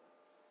other,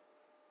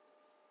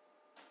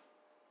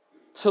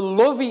 to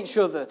love each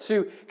other,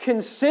 to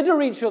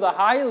consider each other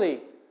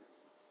highly,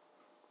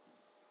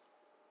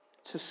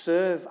 to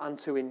serve and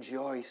to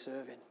enjoy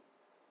serving,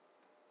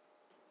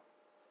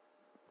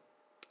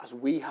 as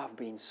we have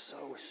been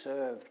so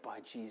served by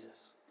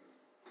Jesus.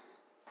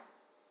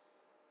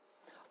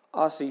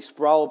 R.C.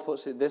 Sproul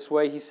puts it this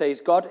way. He says,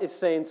 God is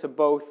saying to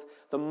both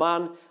the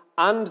man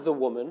and the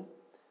woman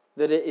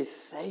that it is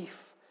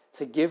safe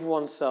to give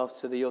oneself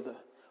to the other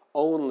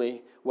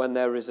only when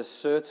there is a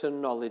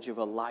certain knowledge of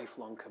a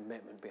lifelong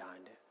commitment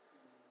behind it.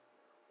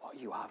 What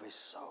you have is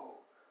so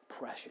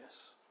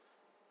precious.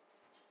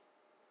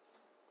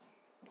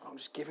 Don't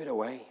just give it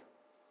away.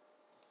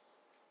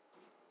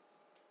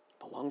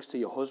 It belongs to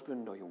your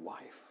husband or your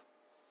wife.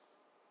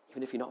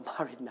 Even if you're not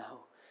married now,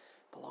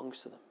 it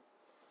belongs to them.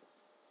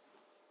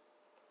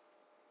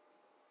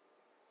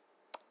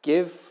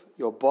 Give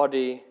your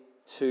body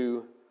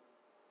to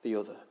the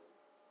other.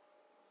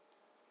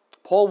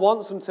 Paul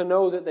wants them to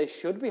know that they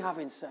should be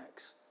having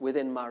sex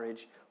within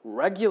marriage,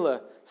 regular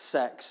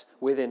sex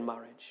within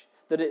marriage,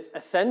 that it's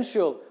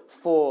essential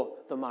for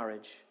the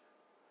marriage.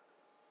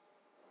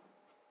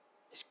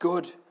 It's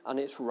good and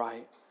it's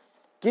right.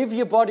 Give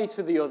your body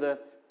to the other.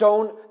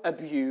 Don't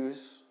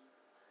abuse.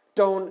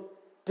 Don't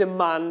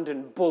demand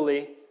and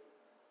bully.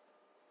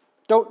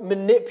 Don't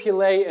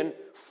manipulate and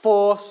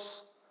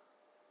force.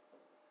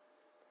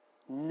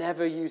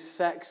 Never use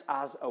sex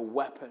as a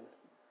weapon.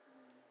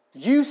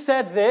 You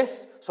said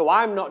this, so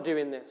I'm not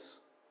doing this.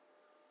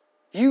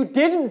 You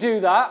didn't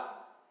do that,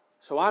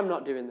 so I'm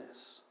not doing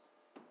this.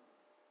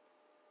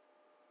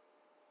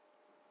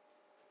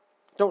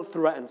 Don't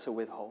threaten to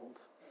withhold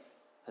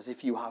as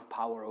if you have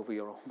power over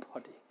your own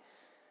body.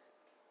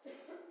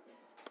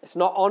 It's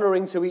not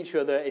honoring to each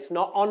other, it's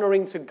not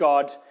honoring to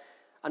God,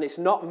 and it's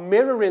not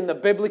mirroring the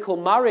biblical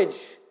marriage,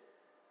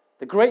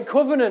 the great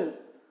covenant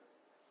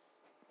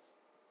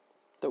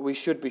that we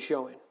should be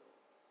showing.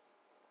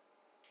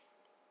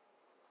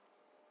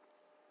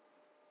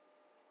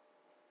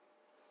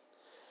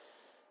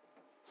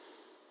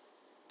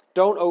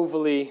 Don't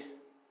overly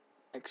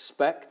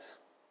expect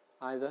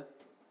either.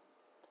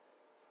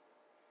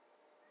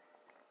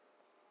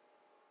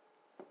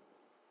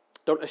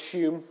 Don't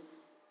assume.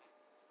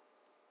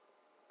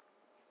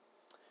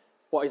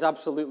 What is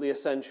absolutely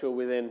essential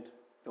within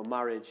your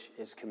marriage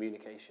is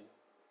communication.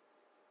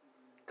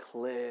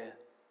 Clear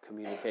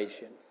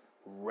communication.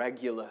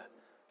 Regular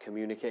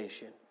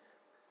communication.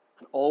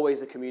 And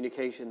always a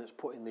communication that's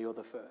putting the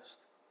other first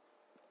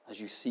as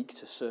you seek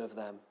to serve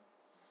them.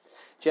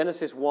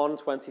 Genesis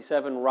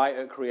 1:27, right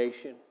at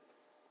creation.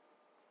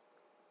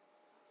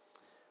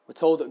 We're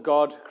told that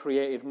God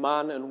created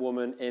man and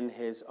woman in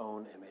his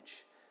own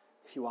image.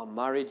 If you are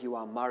married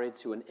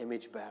to an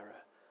image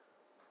bearer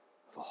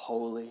of a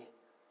holy,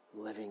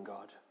 living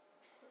God.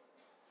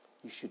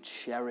 you should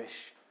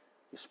cherish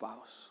your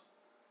spouse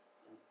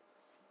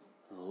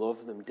and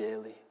love them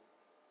dearly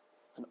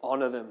and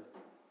honor them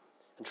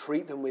and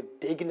treat them with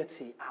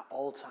dignity at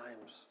all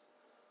times.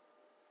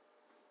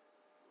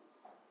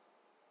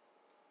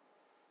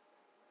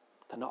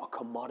 They're not a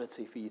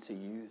commodity for you to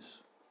use.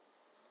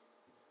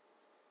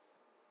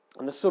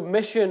 And the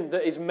submission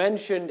that is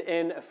mentioned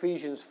in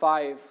Ephesians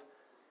 5,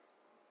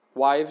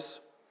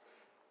 wives,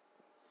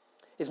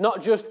 is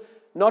not just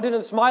nodding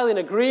and smiling,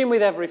 agreeing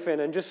with everything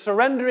and just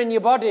surrendering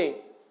your body.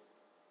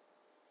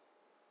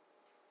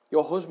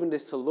 Your husband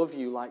is to love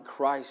you like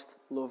Christ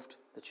loved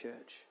the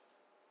church.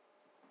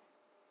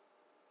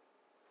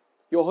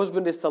 Your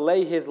husband is to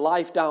lay his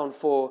life down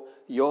for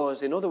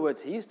yours. In other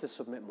words, he is to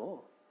submit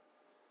more.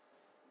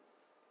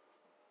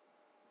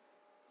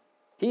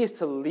 He is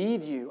to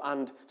lead you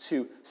and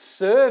to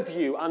serve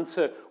you and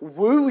to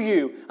woo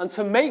you and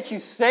to make you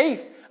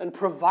safe and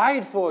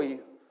provide for you.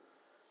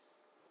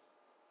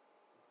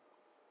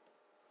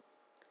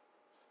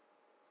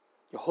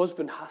 Your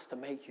husband has to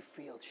make you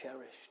feel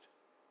cherished.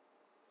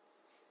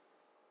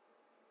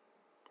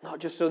 Not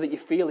just so that you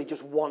feel he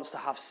just wants to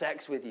have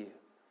sex with you.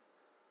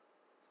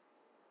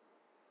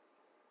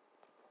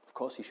 Of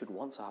course, he should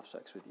want to have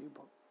sex with you,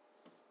 but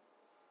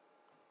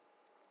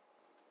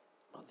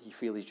not that you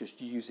feel he's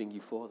just using you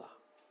for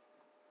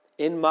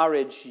that. In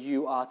marriage,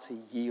 you are to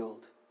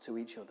yield to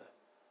each other.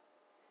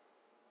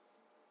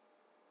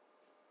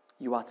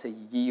 You are to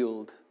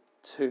yield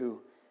to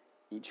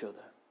each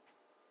other.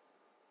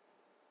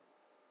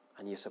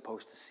 And you're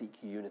supposed to seek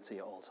unity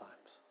at all times.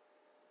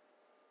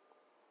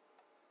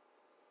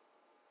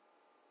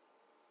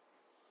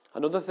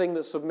 Another thing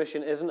that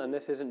submission isn't, and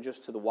this isn't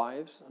just to the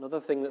wives, another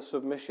thing that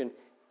submission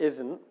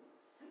isn't,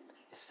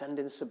 is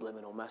sending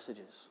subliminal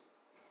messages.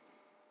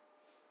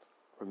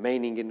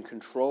 Remaining in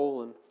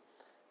control and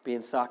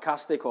being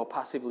sarcastic or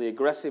passively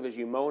aggressive as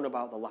you moan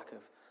about the lack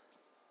of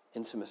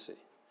intimacy.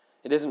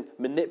 It isn't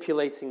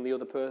manipulating the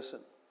other person,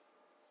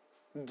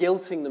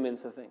 guilting them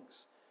into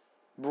things,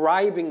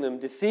 bribing them,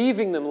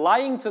 deceiving them,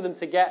 lying to them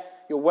to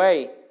get your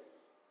way.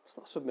 It's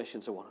not submission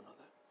to one another.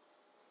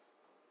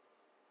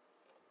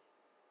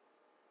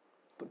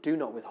 But do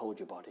not withhold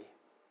your body.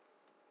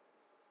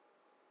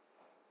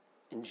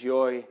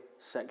 Enjoy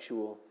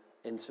sexual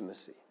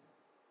intimacy.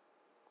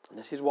 And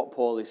this is what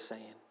Paul is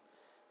saying.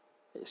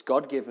 It's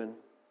God-given.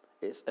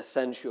 It's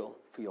essential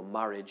for your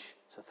marriage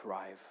to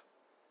thrive.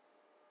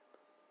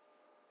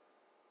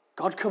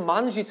 God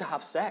commands you to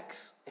have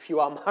sex if you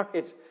are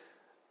married.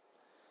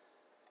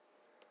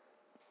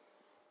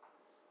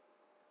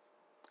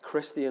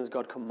 Christians,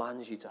 God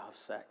commands you to have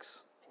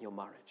sex in your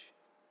marriage.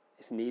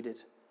 It's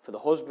needed for the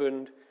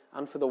husband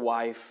and for the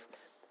wife.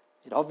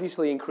 It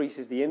obviously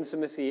increases the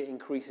intimacy, it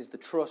increases the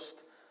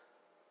trust.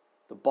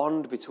 The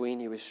bond between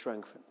you is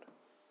strengthened.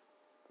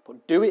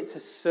 But do it to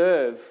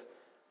serve.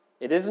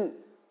 It isn't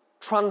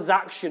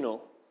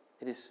transactional.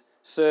 It is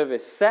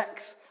service.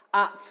 Sex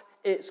at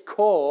its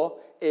core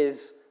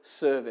is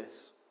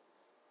service.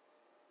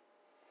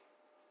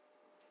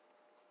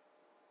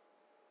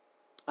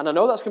 And I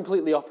know that's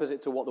completely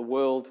opposite to what the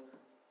world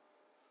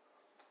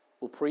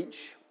will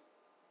preach,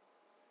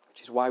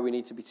 which is why we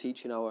need to be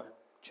teaching our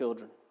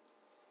children.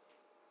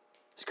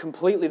 It's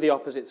completely the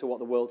opposite to what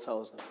the world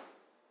tells them.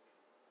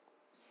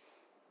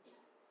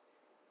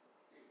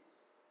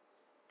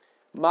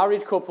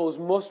 Married couples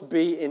must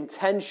be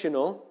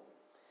intentional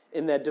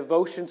in their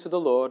devotion to the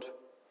Lord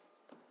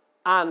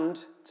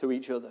and to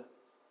each other.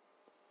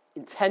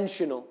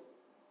 Intentional.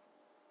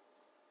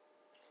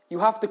 You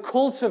have to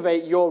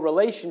cultivate your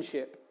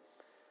relationship.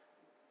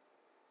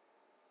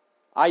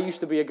 I used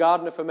to be a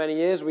gardener for many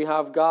years. We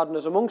have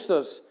gardeners amongst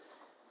us.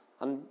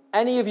 And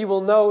any of you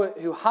will know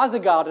who has a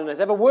garden,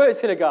 has ever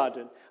worked in a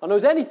garden, or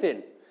knows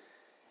anything.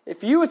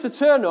 If you were to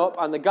turn up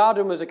and the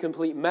garden was a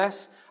complete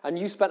mess, and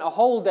you spent a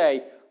whole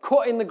day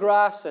cutting the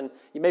grass, and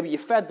maybe you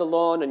fed the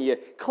lawn, and you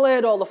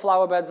cleared all the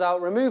flower beds out,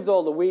 removed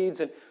all the weeds,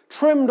 and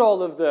trimmed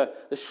all of the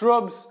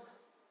shrubs,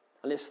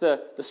 and it's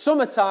the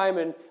summertime,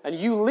 and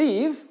you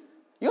leave,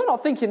 you're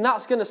not thinking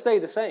that's going to stay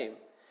the same.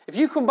 If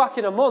you come back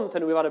in a month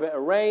and we've had a bit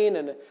of rain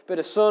and a bit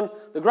of sun,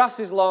 the grass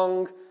is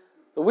long,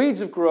 the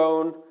weeds have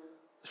grown,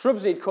 the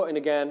shrubs need cutting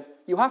again,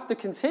 you have to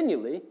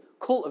continually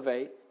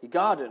cultivate your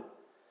garden.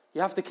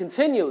 You have to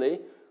continually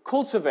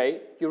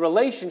cultivate your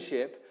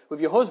relationship with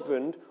your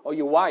husband or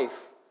your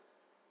wife.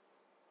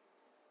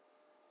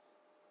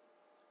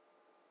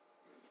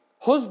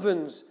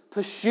 Husbands,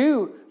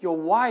 pursue your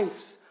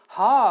wife's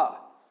heart.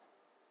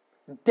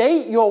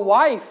 Date your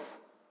wife.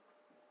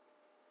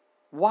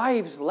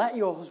 Wives, let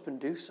your husband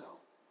do so.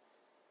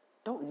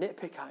 Don't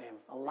nitpick at him.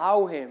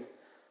 Allow him.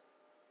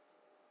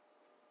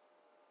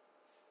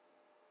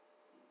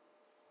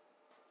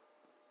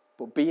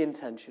 But be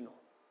intentional.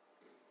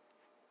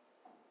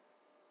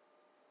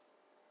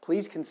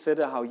 Please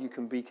consider how you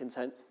can be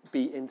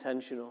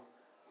intentional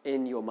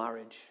in your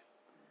marriage.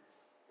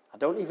 I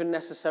don't even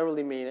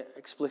necessarily mean it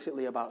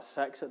explicitly about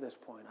sex at this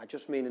point. I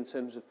just mean in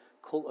terms of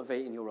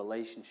cultivating your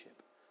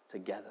relationship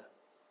together.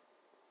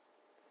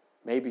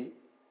 Maybe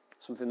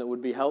Something that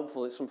would be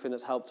helpful, it's something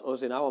that's helped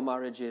us in our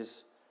marriage,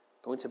 is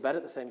going to bed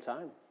at the same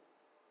time.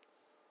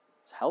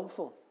 It's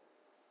helpful.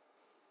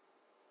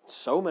 In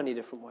so many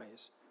different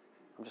ways.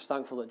 I'm just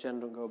thankful that Jen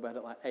don't go to bed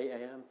at like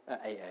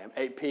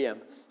 8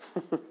 p.m.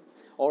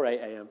 or 8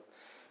 a.m.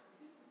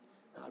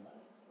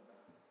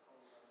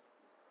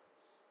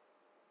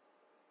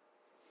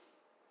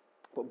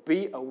 But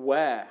be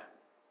aware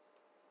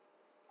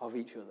of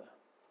each other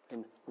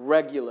in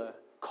regular,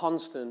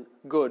 constant,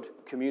 good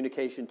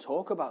communication.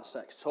 Talk about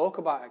sex. Talk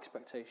about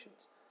expectations.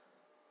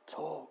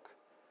 Talk.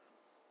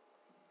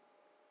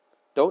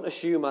 Don't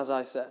assume, as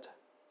I said.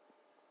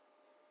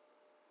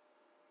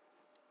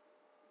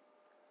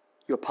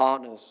 You're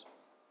partners.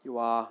 You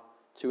are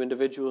two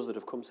individuals that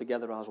have come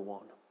together as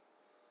one.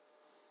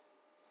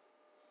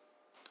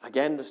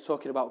 Again, just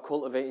talking about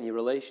cultivating your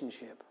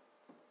relationship.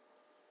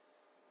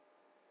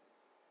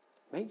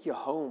 Make your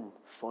home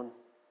fun.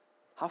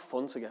 Have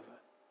fun together.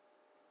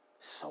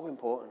 It's so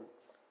important.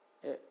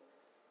 It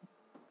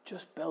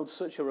just builds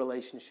such a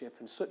relationship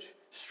and such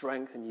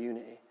strength and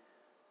unity.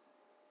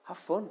 Have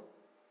fun.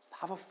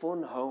 Have a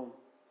fun home.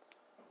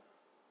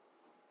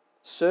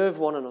 Serve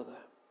one another.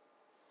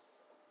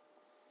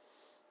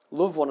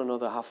 Love one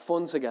another. Have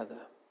fun together.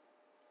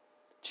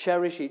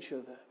 Cherish each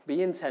other.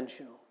 Be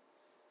intentional.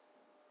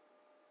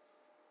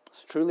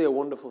 It's truly a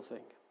wonderful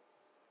thing.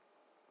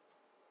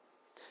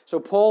 So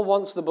Paul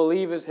wants the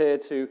believers here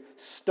to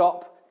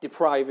stop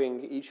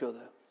depriving each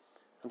other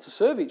and to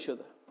serve each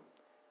other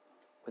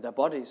with their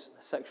bodies,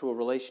 their sexual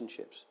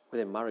relationships,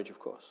 within marriage, of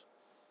course.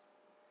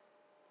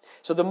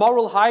 So the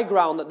moral high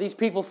ground that these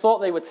people thought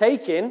they were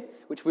taking,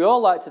 which we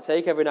all like to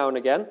take every now and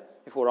again,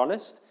 if we're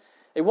honest,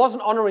 it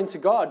wasn't honoring to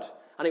God,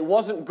 and it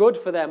wasn't good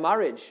for their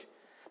marriage.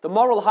 The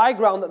moral high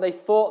ground that they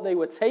thought they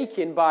were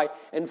taking by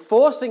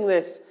enforcing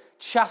this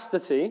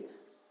chastity,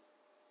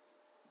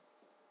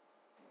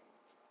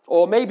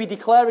 or maybe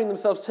declaring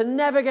themselves to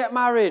never get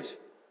married,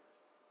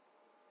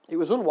 it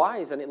was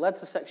unwise, and it led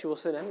to sexual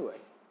sin anyway,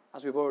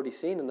 as we've already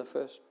seen in the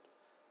first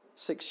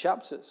 6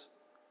 chapters.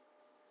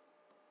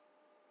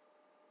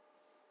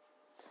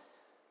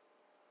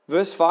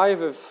 Verse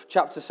 5 of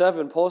chapter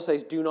 7, Paul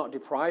says, do not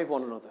deprive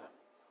one another.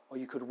 Or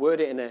you could word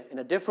it in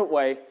a different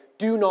way,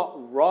 do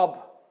not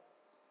rob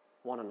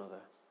one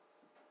another.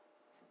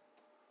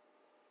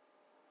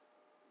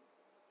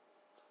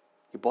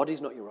 Your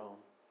body's not your own.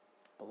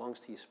 It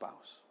belongs to your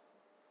spouse.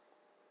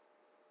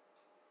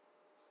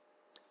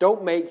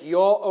 Don't make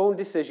your own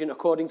decision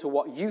according to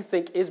what you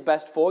think is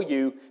best for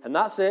you, and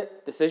that's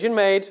it. Decision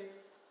made.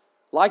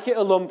 Like it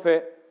or lump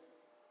it.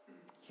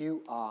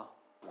 You are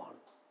one.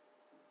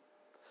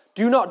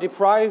 Do not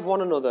deprive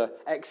one another,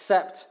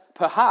 except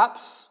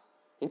perhaps,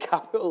 in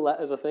capital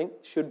letters I think,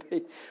 should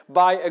be,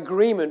 by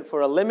agreement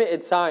for a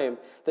limited time,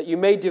 that you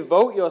may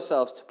devote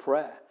yourselves to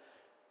prayer,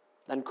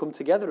 then come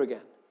together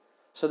again,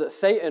 so that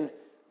Satan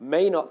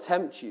may not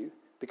tempt you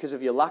because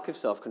of your lack of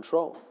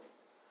self-control.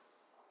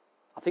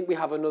 I think we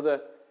have another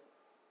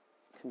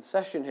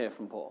concession here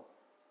from Paul.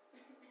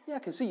 Yeah, I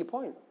can see your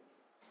point.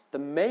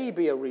 There may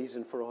be a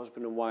reason for a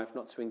husband and wife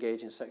not to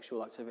engage in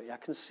sexual activity. I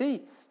can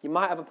see you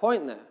might have a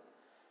point there.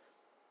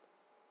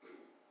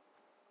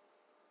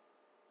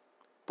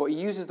 But he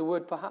uses the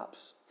word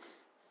perhaps.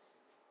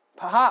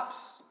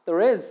 Perhaps there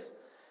is.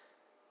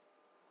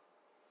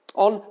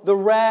 On the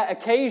rare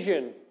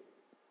occasion.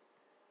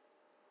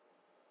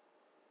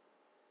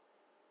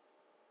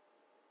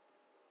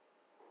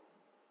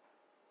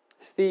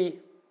 It's the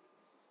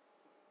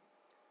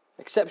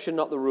exception,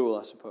 not the rule,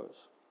 I suppose.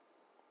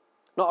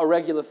 Not a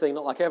regular thing,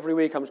 not like every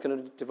week I'm just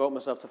going to devote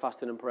myself to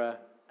fasting and prayer.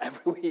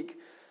 Every week.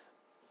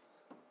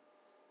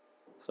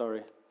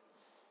 Sorry.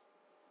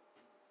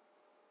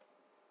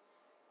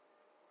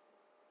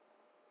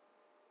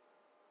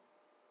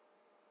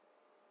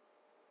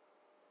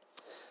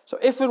 So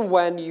if and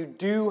when you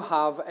do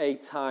have a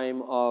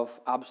time of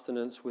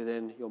abstinence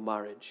within your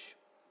marriage,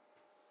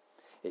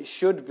 it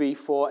should be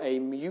for a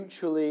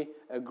mutually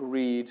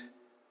agreed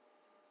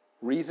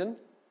reason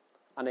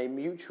and a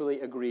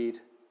mutually agreed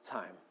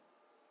time.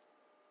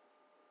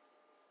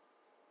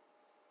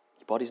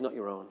 Your body's not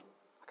your own.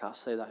 I can't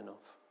say that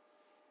enough.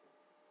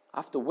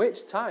 After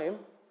which time,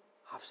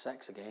 have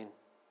sex again.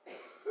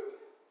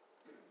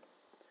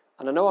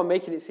 And I know I'm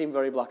making it seem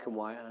very black and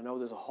white, and I know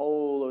there's a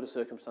whole load of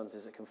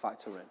circumstances that can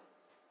factor in.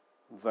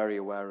 I'm very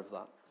aware of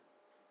that.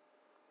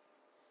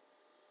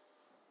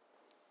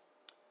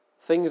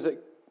 Things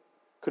that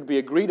could be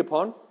agreed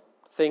upon,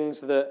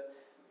 things that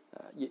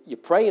you're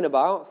praying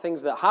about,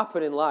 things that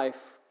happen in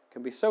life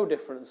can be so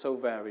different and so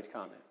varied,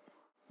 can't it?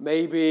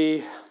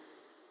 Maybe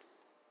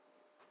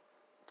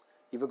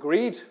you've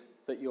agreed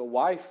that your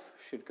wife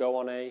should go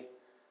on a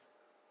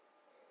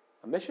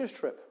missions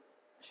trip.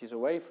 She's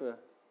away for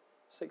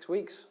 6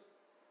 weeks.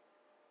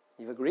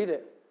 You've agreed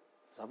it.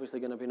 There's obviously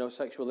going to be no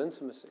sexual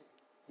intimacy.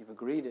 You've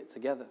agreed it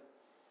together.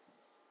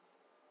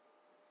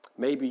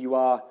 Maybe you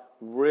are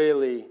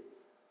really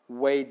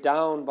weighed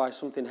down by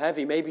something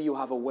heavy. Maybe you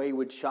have a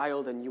wayward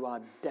child and you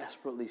are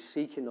desperately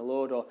seeking the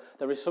Lord, or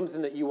there is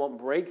something that you want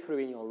breakthrough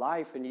in your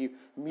life and you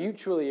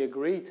mutually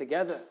agree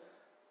together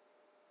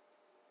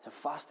to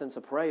fast and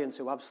to pray and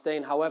to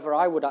abstain. However,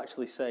 I would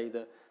actually say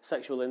that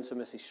sexual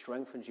intimacy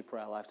strengthens your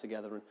prayer life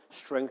together and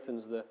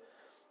strengthens the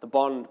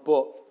bond.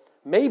 But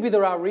maybe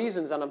there are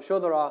reasons, and I'm sure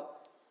there are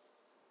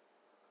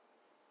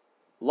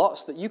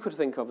lots that you could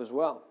think of as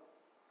well.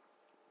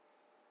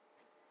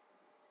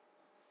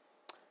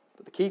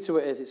 But the key to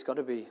it is it's got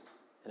to be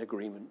an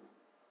agreement.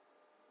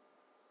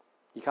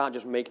 You can't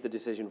just make the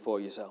decision for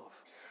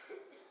yourself.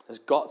 There's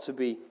got to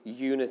be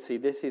unity.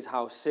 This is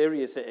how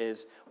serious it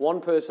is.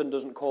 One person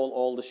doesn't call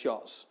all the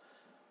shots.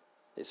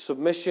 It's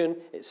submission,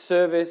 it's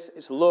service,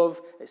 it's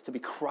love, it's to be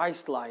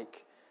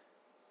Christ-like.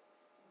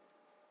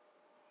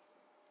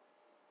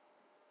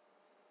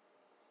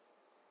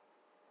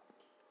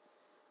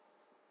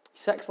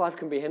 Sex life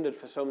can be hindered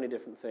for so many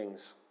different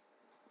things.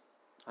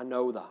 I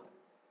know that.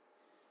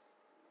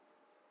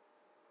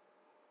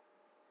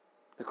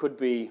 There could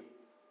be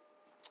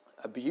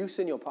abuse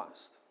in your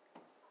past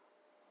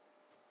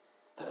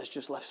that has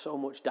just left so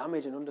much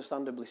damage, and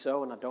understandably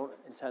so, and I don't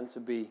intend to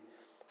be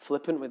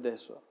flippant with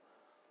this or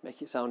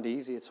make it sound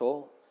easy at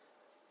all.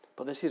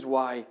 But this is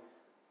why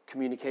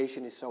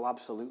communication is so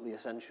absolutely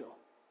essential.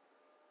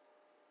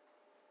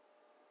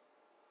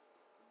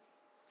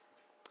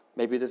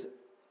 Maybe there's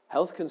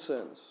health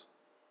concerns.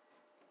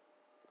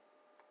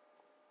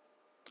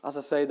 As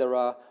I say, there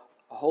are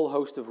a whole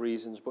host of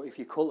reasons, but if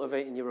you're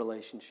cultivating your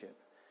relationship,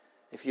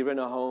 if you're in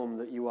a home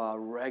that you are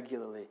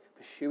regularly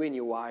pursuing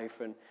your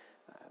wife and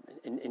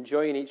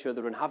enjoying each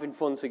other and having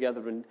fun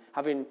together and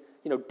having,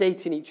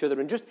 dating each other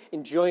and just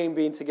enjoying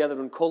being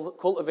together and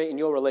cultivating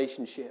your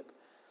relationship,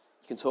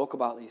 you can talk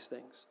about these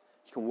things.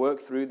 You can work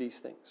through these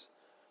things.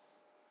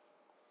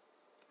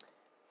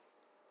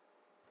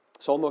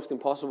 It's almost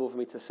impossible for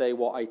me to say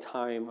what a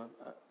time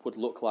would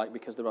look like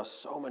because there are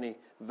so many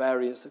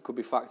variants that could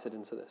be factored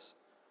into this.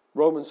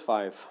 Romans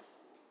 5,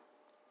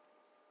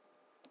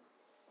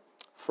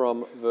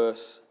 from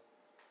verse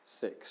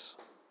 6.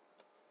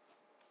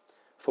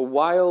 For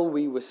while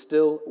we were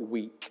still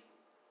weak,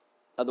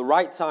 at the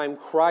right time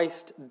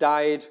Christ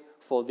died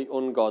for the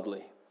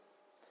ungodly.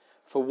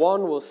 For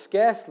one will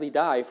scarcely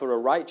die for a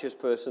righteous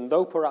person,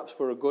 though perhaps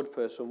for a good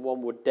person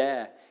one would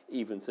dare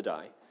even to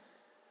die.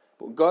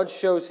 But God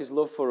shows his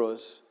love for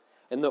us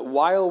in that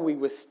while we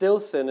were still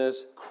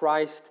sinners,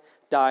 Christ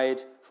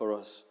died for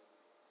us.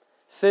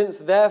 Since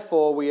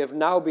therefore we have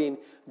now been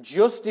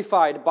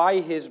justified by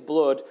his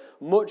blood,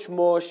 much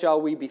more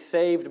shall we be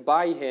saved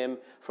by him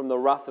from the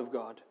wrath of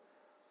God.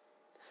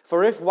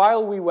 For if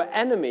while we were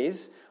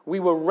enemies, we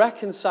were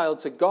reconciled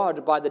to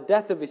God by the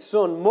death of his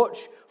Son,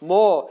 much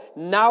more,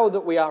 now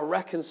that we are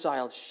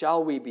reconciled,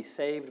 shall we be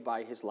saved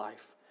by his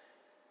life.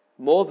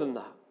 More than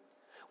that,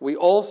 we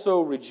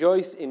also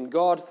rejoice in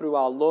God through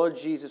our Lord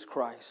Jesus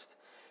Christ,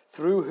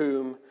 through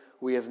whom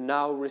we have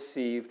now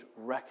received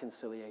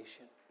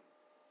reconciliation.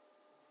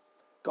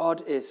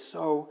 God is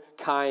so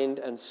kind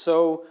and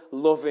so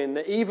loving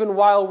that even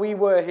while we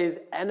were his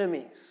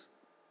enemies,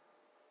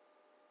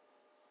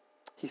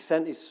 he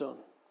sent his Son.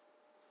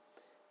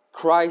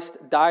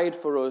 Christ died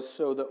for us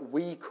so that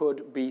we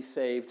could be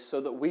saved, so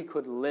that we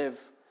could live,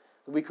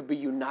 that we could be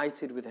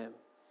united with him.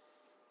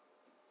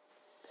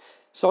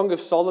 Song of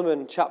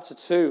Solomon, chapter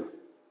 2.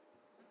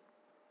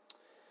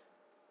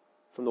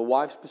 From the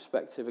wife's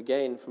perspective,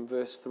 again from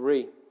verse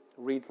 3,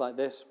 reads like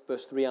this,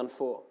 verse 3 and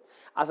 4.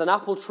 As an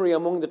apple tree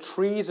among the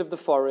trees of the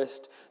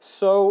forest,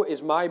 so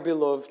is my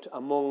beloved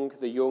among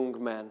the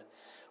young men.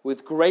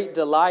 With great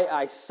delight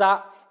I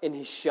sat in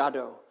his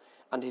shadow,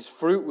 and his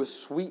fruit was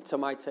sweet to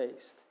my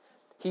taste.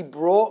 He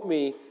brought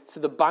me to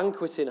the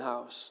banqueting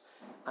house,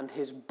 and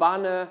his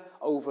banner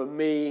over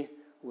me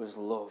was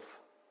love.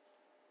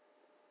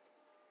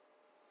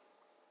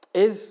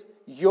 Is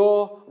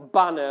your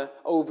banner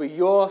over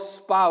your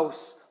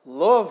spouse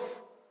love?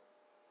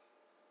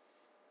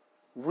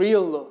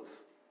 Real love?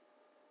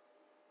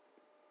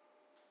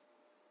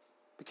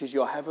 Because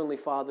your heavenly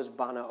Father's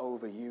banner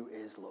over you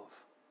is love.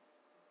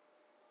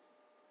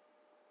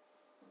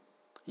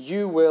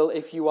 You will,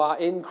 if you are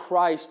in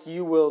Christ,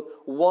 you will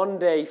one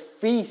day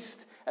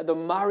feast at the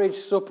marriage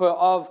supper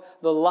of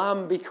the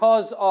Lamb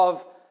because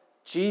of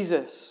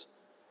Jesus,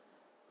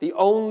 the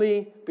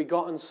only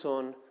begotten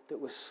Son that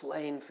was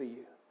slain for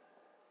you.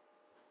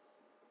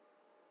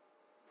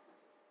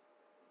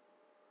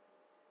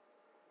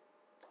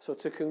 So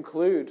to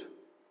conclude,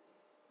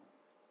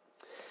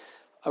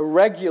 a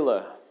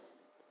regular,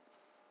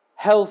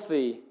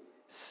 healthy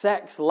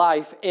sex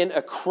life in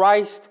a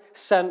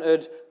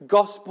Christ-centered,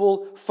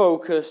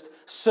 gospel-focused,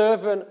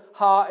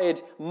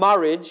 servant-hearted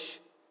marriage,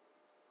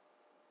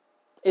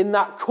 in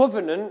that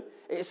covenant,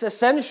 it's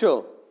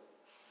essential.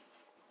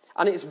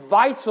 And it's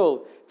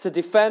vital to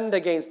defend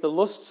against the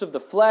lusts of the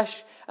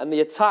flesh and the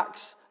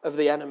attacks of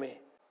the enemy.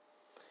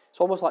 It's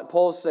almost like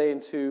Paul's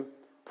saying to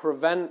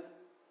prevent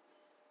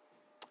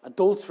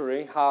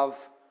adultery, have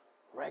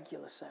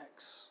regular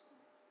sex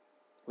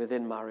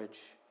within marriage,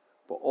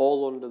 but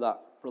all under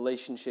that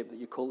relationship that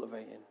you're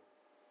cultivating.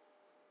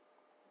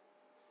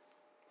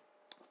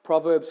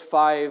 Proverbs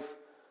 5,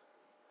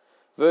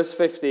 verse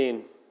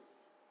 15.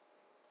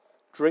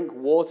 Drink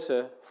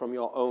water from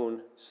your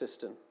own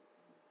cistern,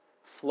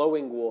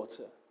 flowing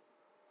water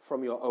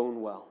from your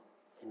own well.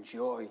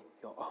 Enjoy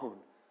your own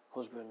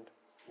husband.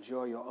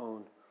 Enjoy your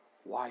own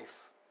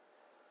wife.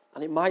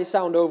 And it might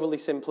sound overly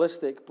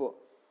simplistic, but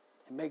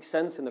it makes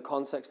sense in the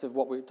context of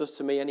what it does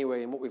to me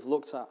anyway and what we've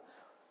looked at.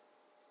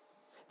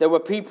 There were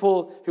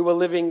people who were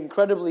living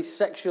incredibly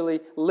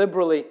sexually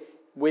liberally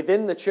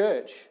within the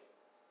church,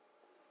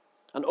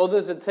 and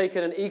others had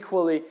taken an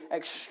equally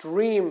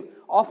extreme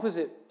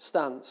opposite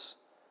stance,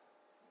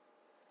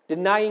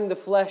 denying the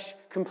flesh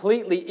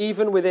completely,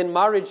 even within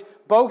marriage.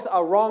 Both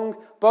are wrong,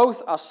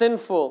 both are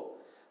sinful,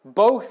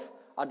 both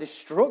are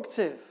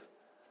destructive.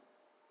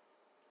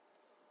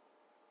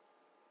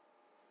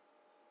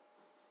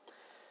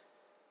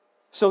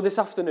 So this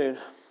afternoon,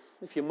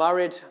 if you're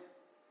married,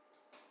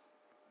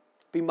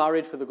 be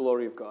married for the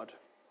glory of God.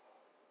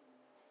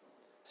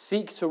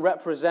 Seek to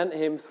represent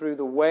him through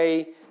the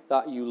way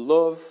that you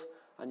love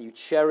and you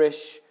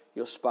cherish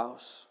your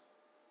spouse.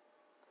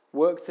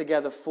 Work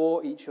together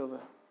for each other.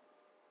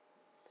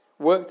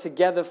 Work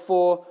together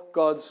for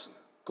God's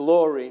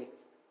glory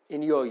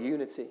in your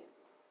unity.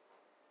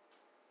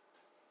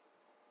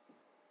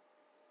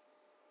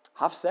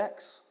 Have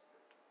sex.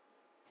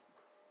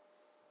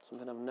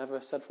 Something I've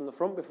never said from the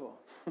front before.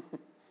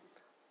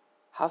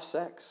 Have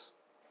sex.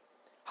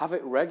 Have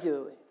it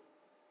regularly.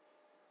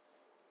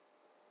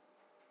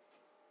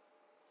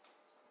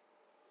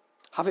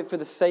 Have it for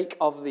the sake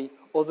of the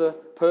other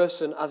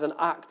person as an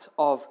act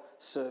of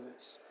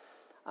service.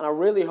 And I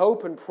really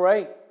hope and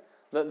pray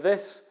that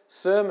this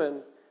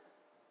sermon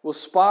will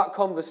spark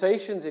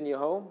conversations in your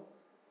home.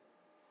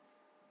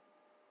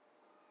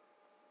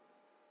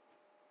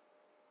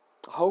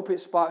 I hope it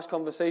sparks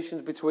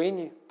conversations between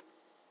you.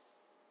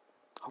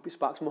 I hope it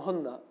sparks more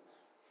than that.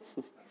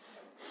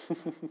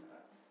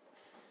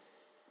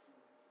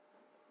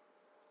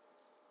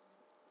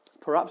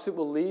 Perhaps it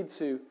will lead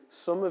to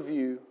some of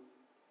you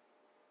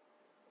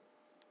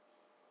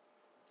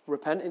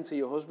repenting to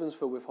your husbands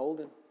for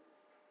withholding.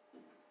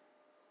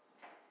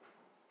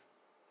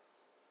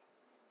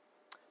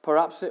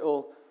 Perhaps it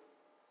will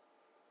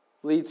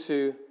lead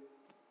to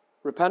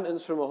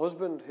repentance from a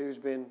husband who's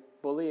been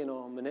bullying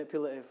or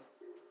manipulative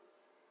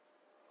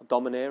or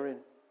domineering.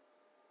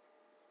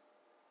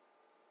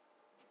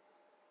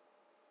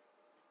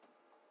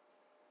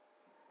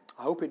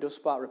 I hope it does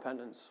spark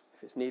repentance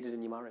if it's needed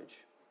in your marriage.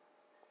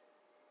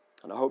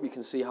 And I hope you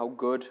can see how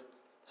good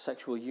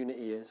sexual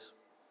unity is.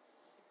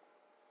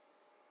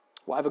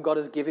 Whatever God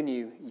has given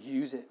you,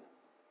 use it.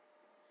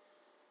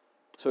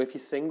 So if you're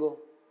single,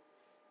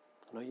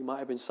 I know you might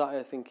have been sat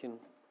here thinking,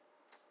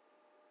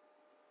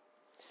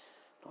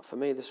 not for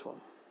me, this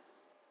one.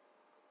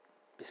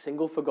 Be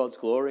single for God's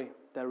glory.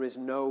 There is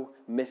no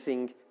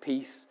missing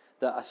piece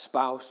that a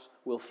spouse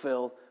will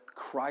fill.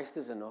 Christ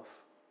is enough.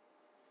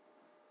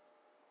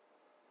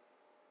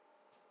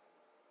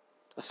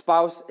 A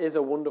spouse is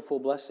a wonderful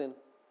blessing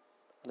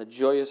and a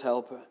joyous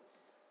helper,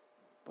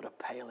 but a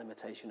pale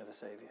imitation of a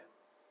Savior.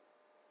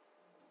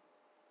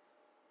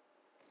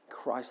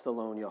 Christ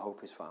alone, your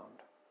hope is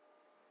found.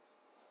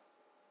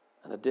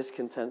 And a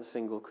discontent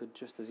single could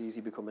just as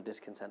easily become a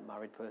discontent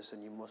married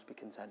person. You must be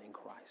content in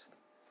Christ.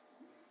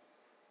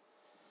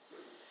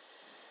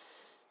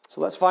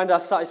 So let's find our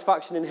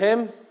satisfaction in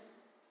him.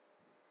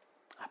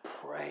 I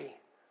pray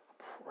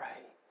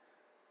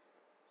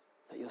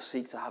that you'll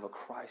seek to have a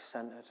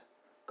Christ-centered,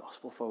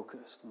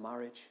 gospel-focused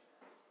marriage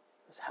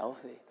that's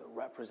healthy, that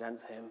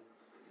represents him,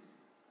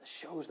 that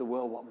shows the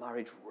world what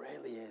marriage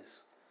really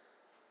is.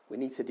 We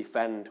need to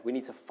defend, we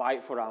need to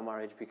fight for our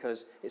marriage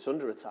because it's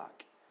under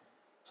attack.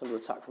 It's under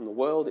attack from the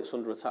world, it's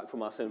under attack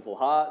from our sinful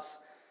hearts,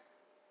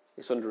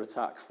 it's under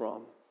attack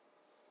from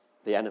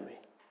the enemy.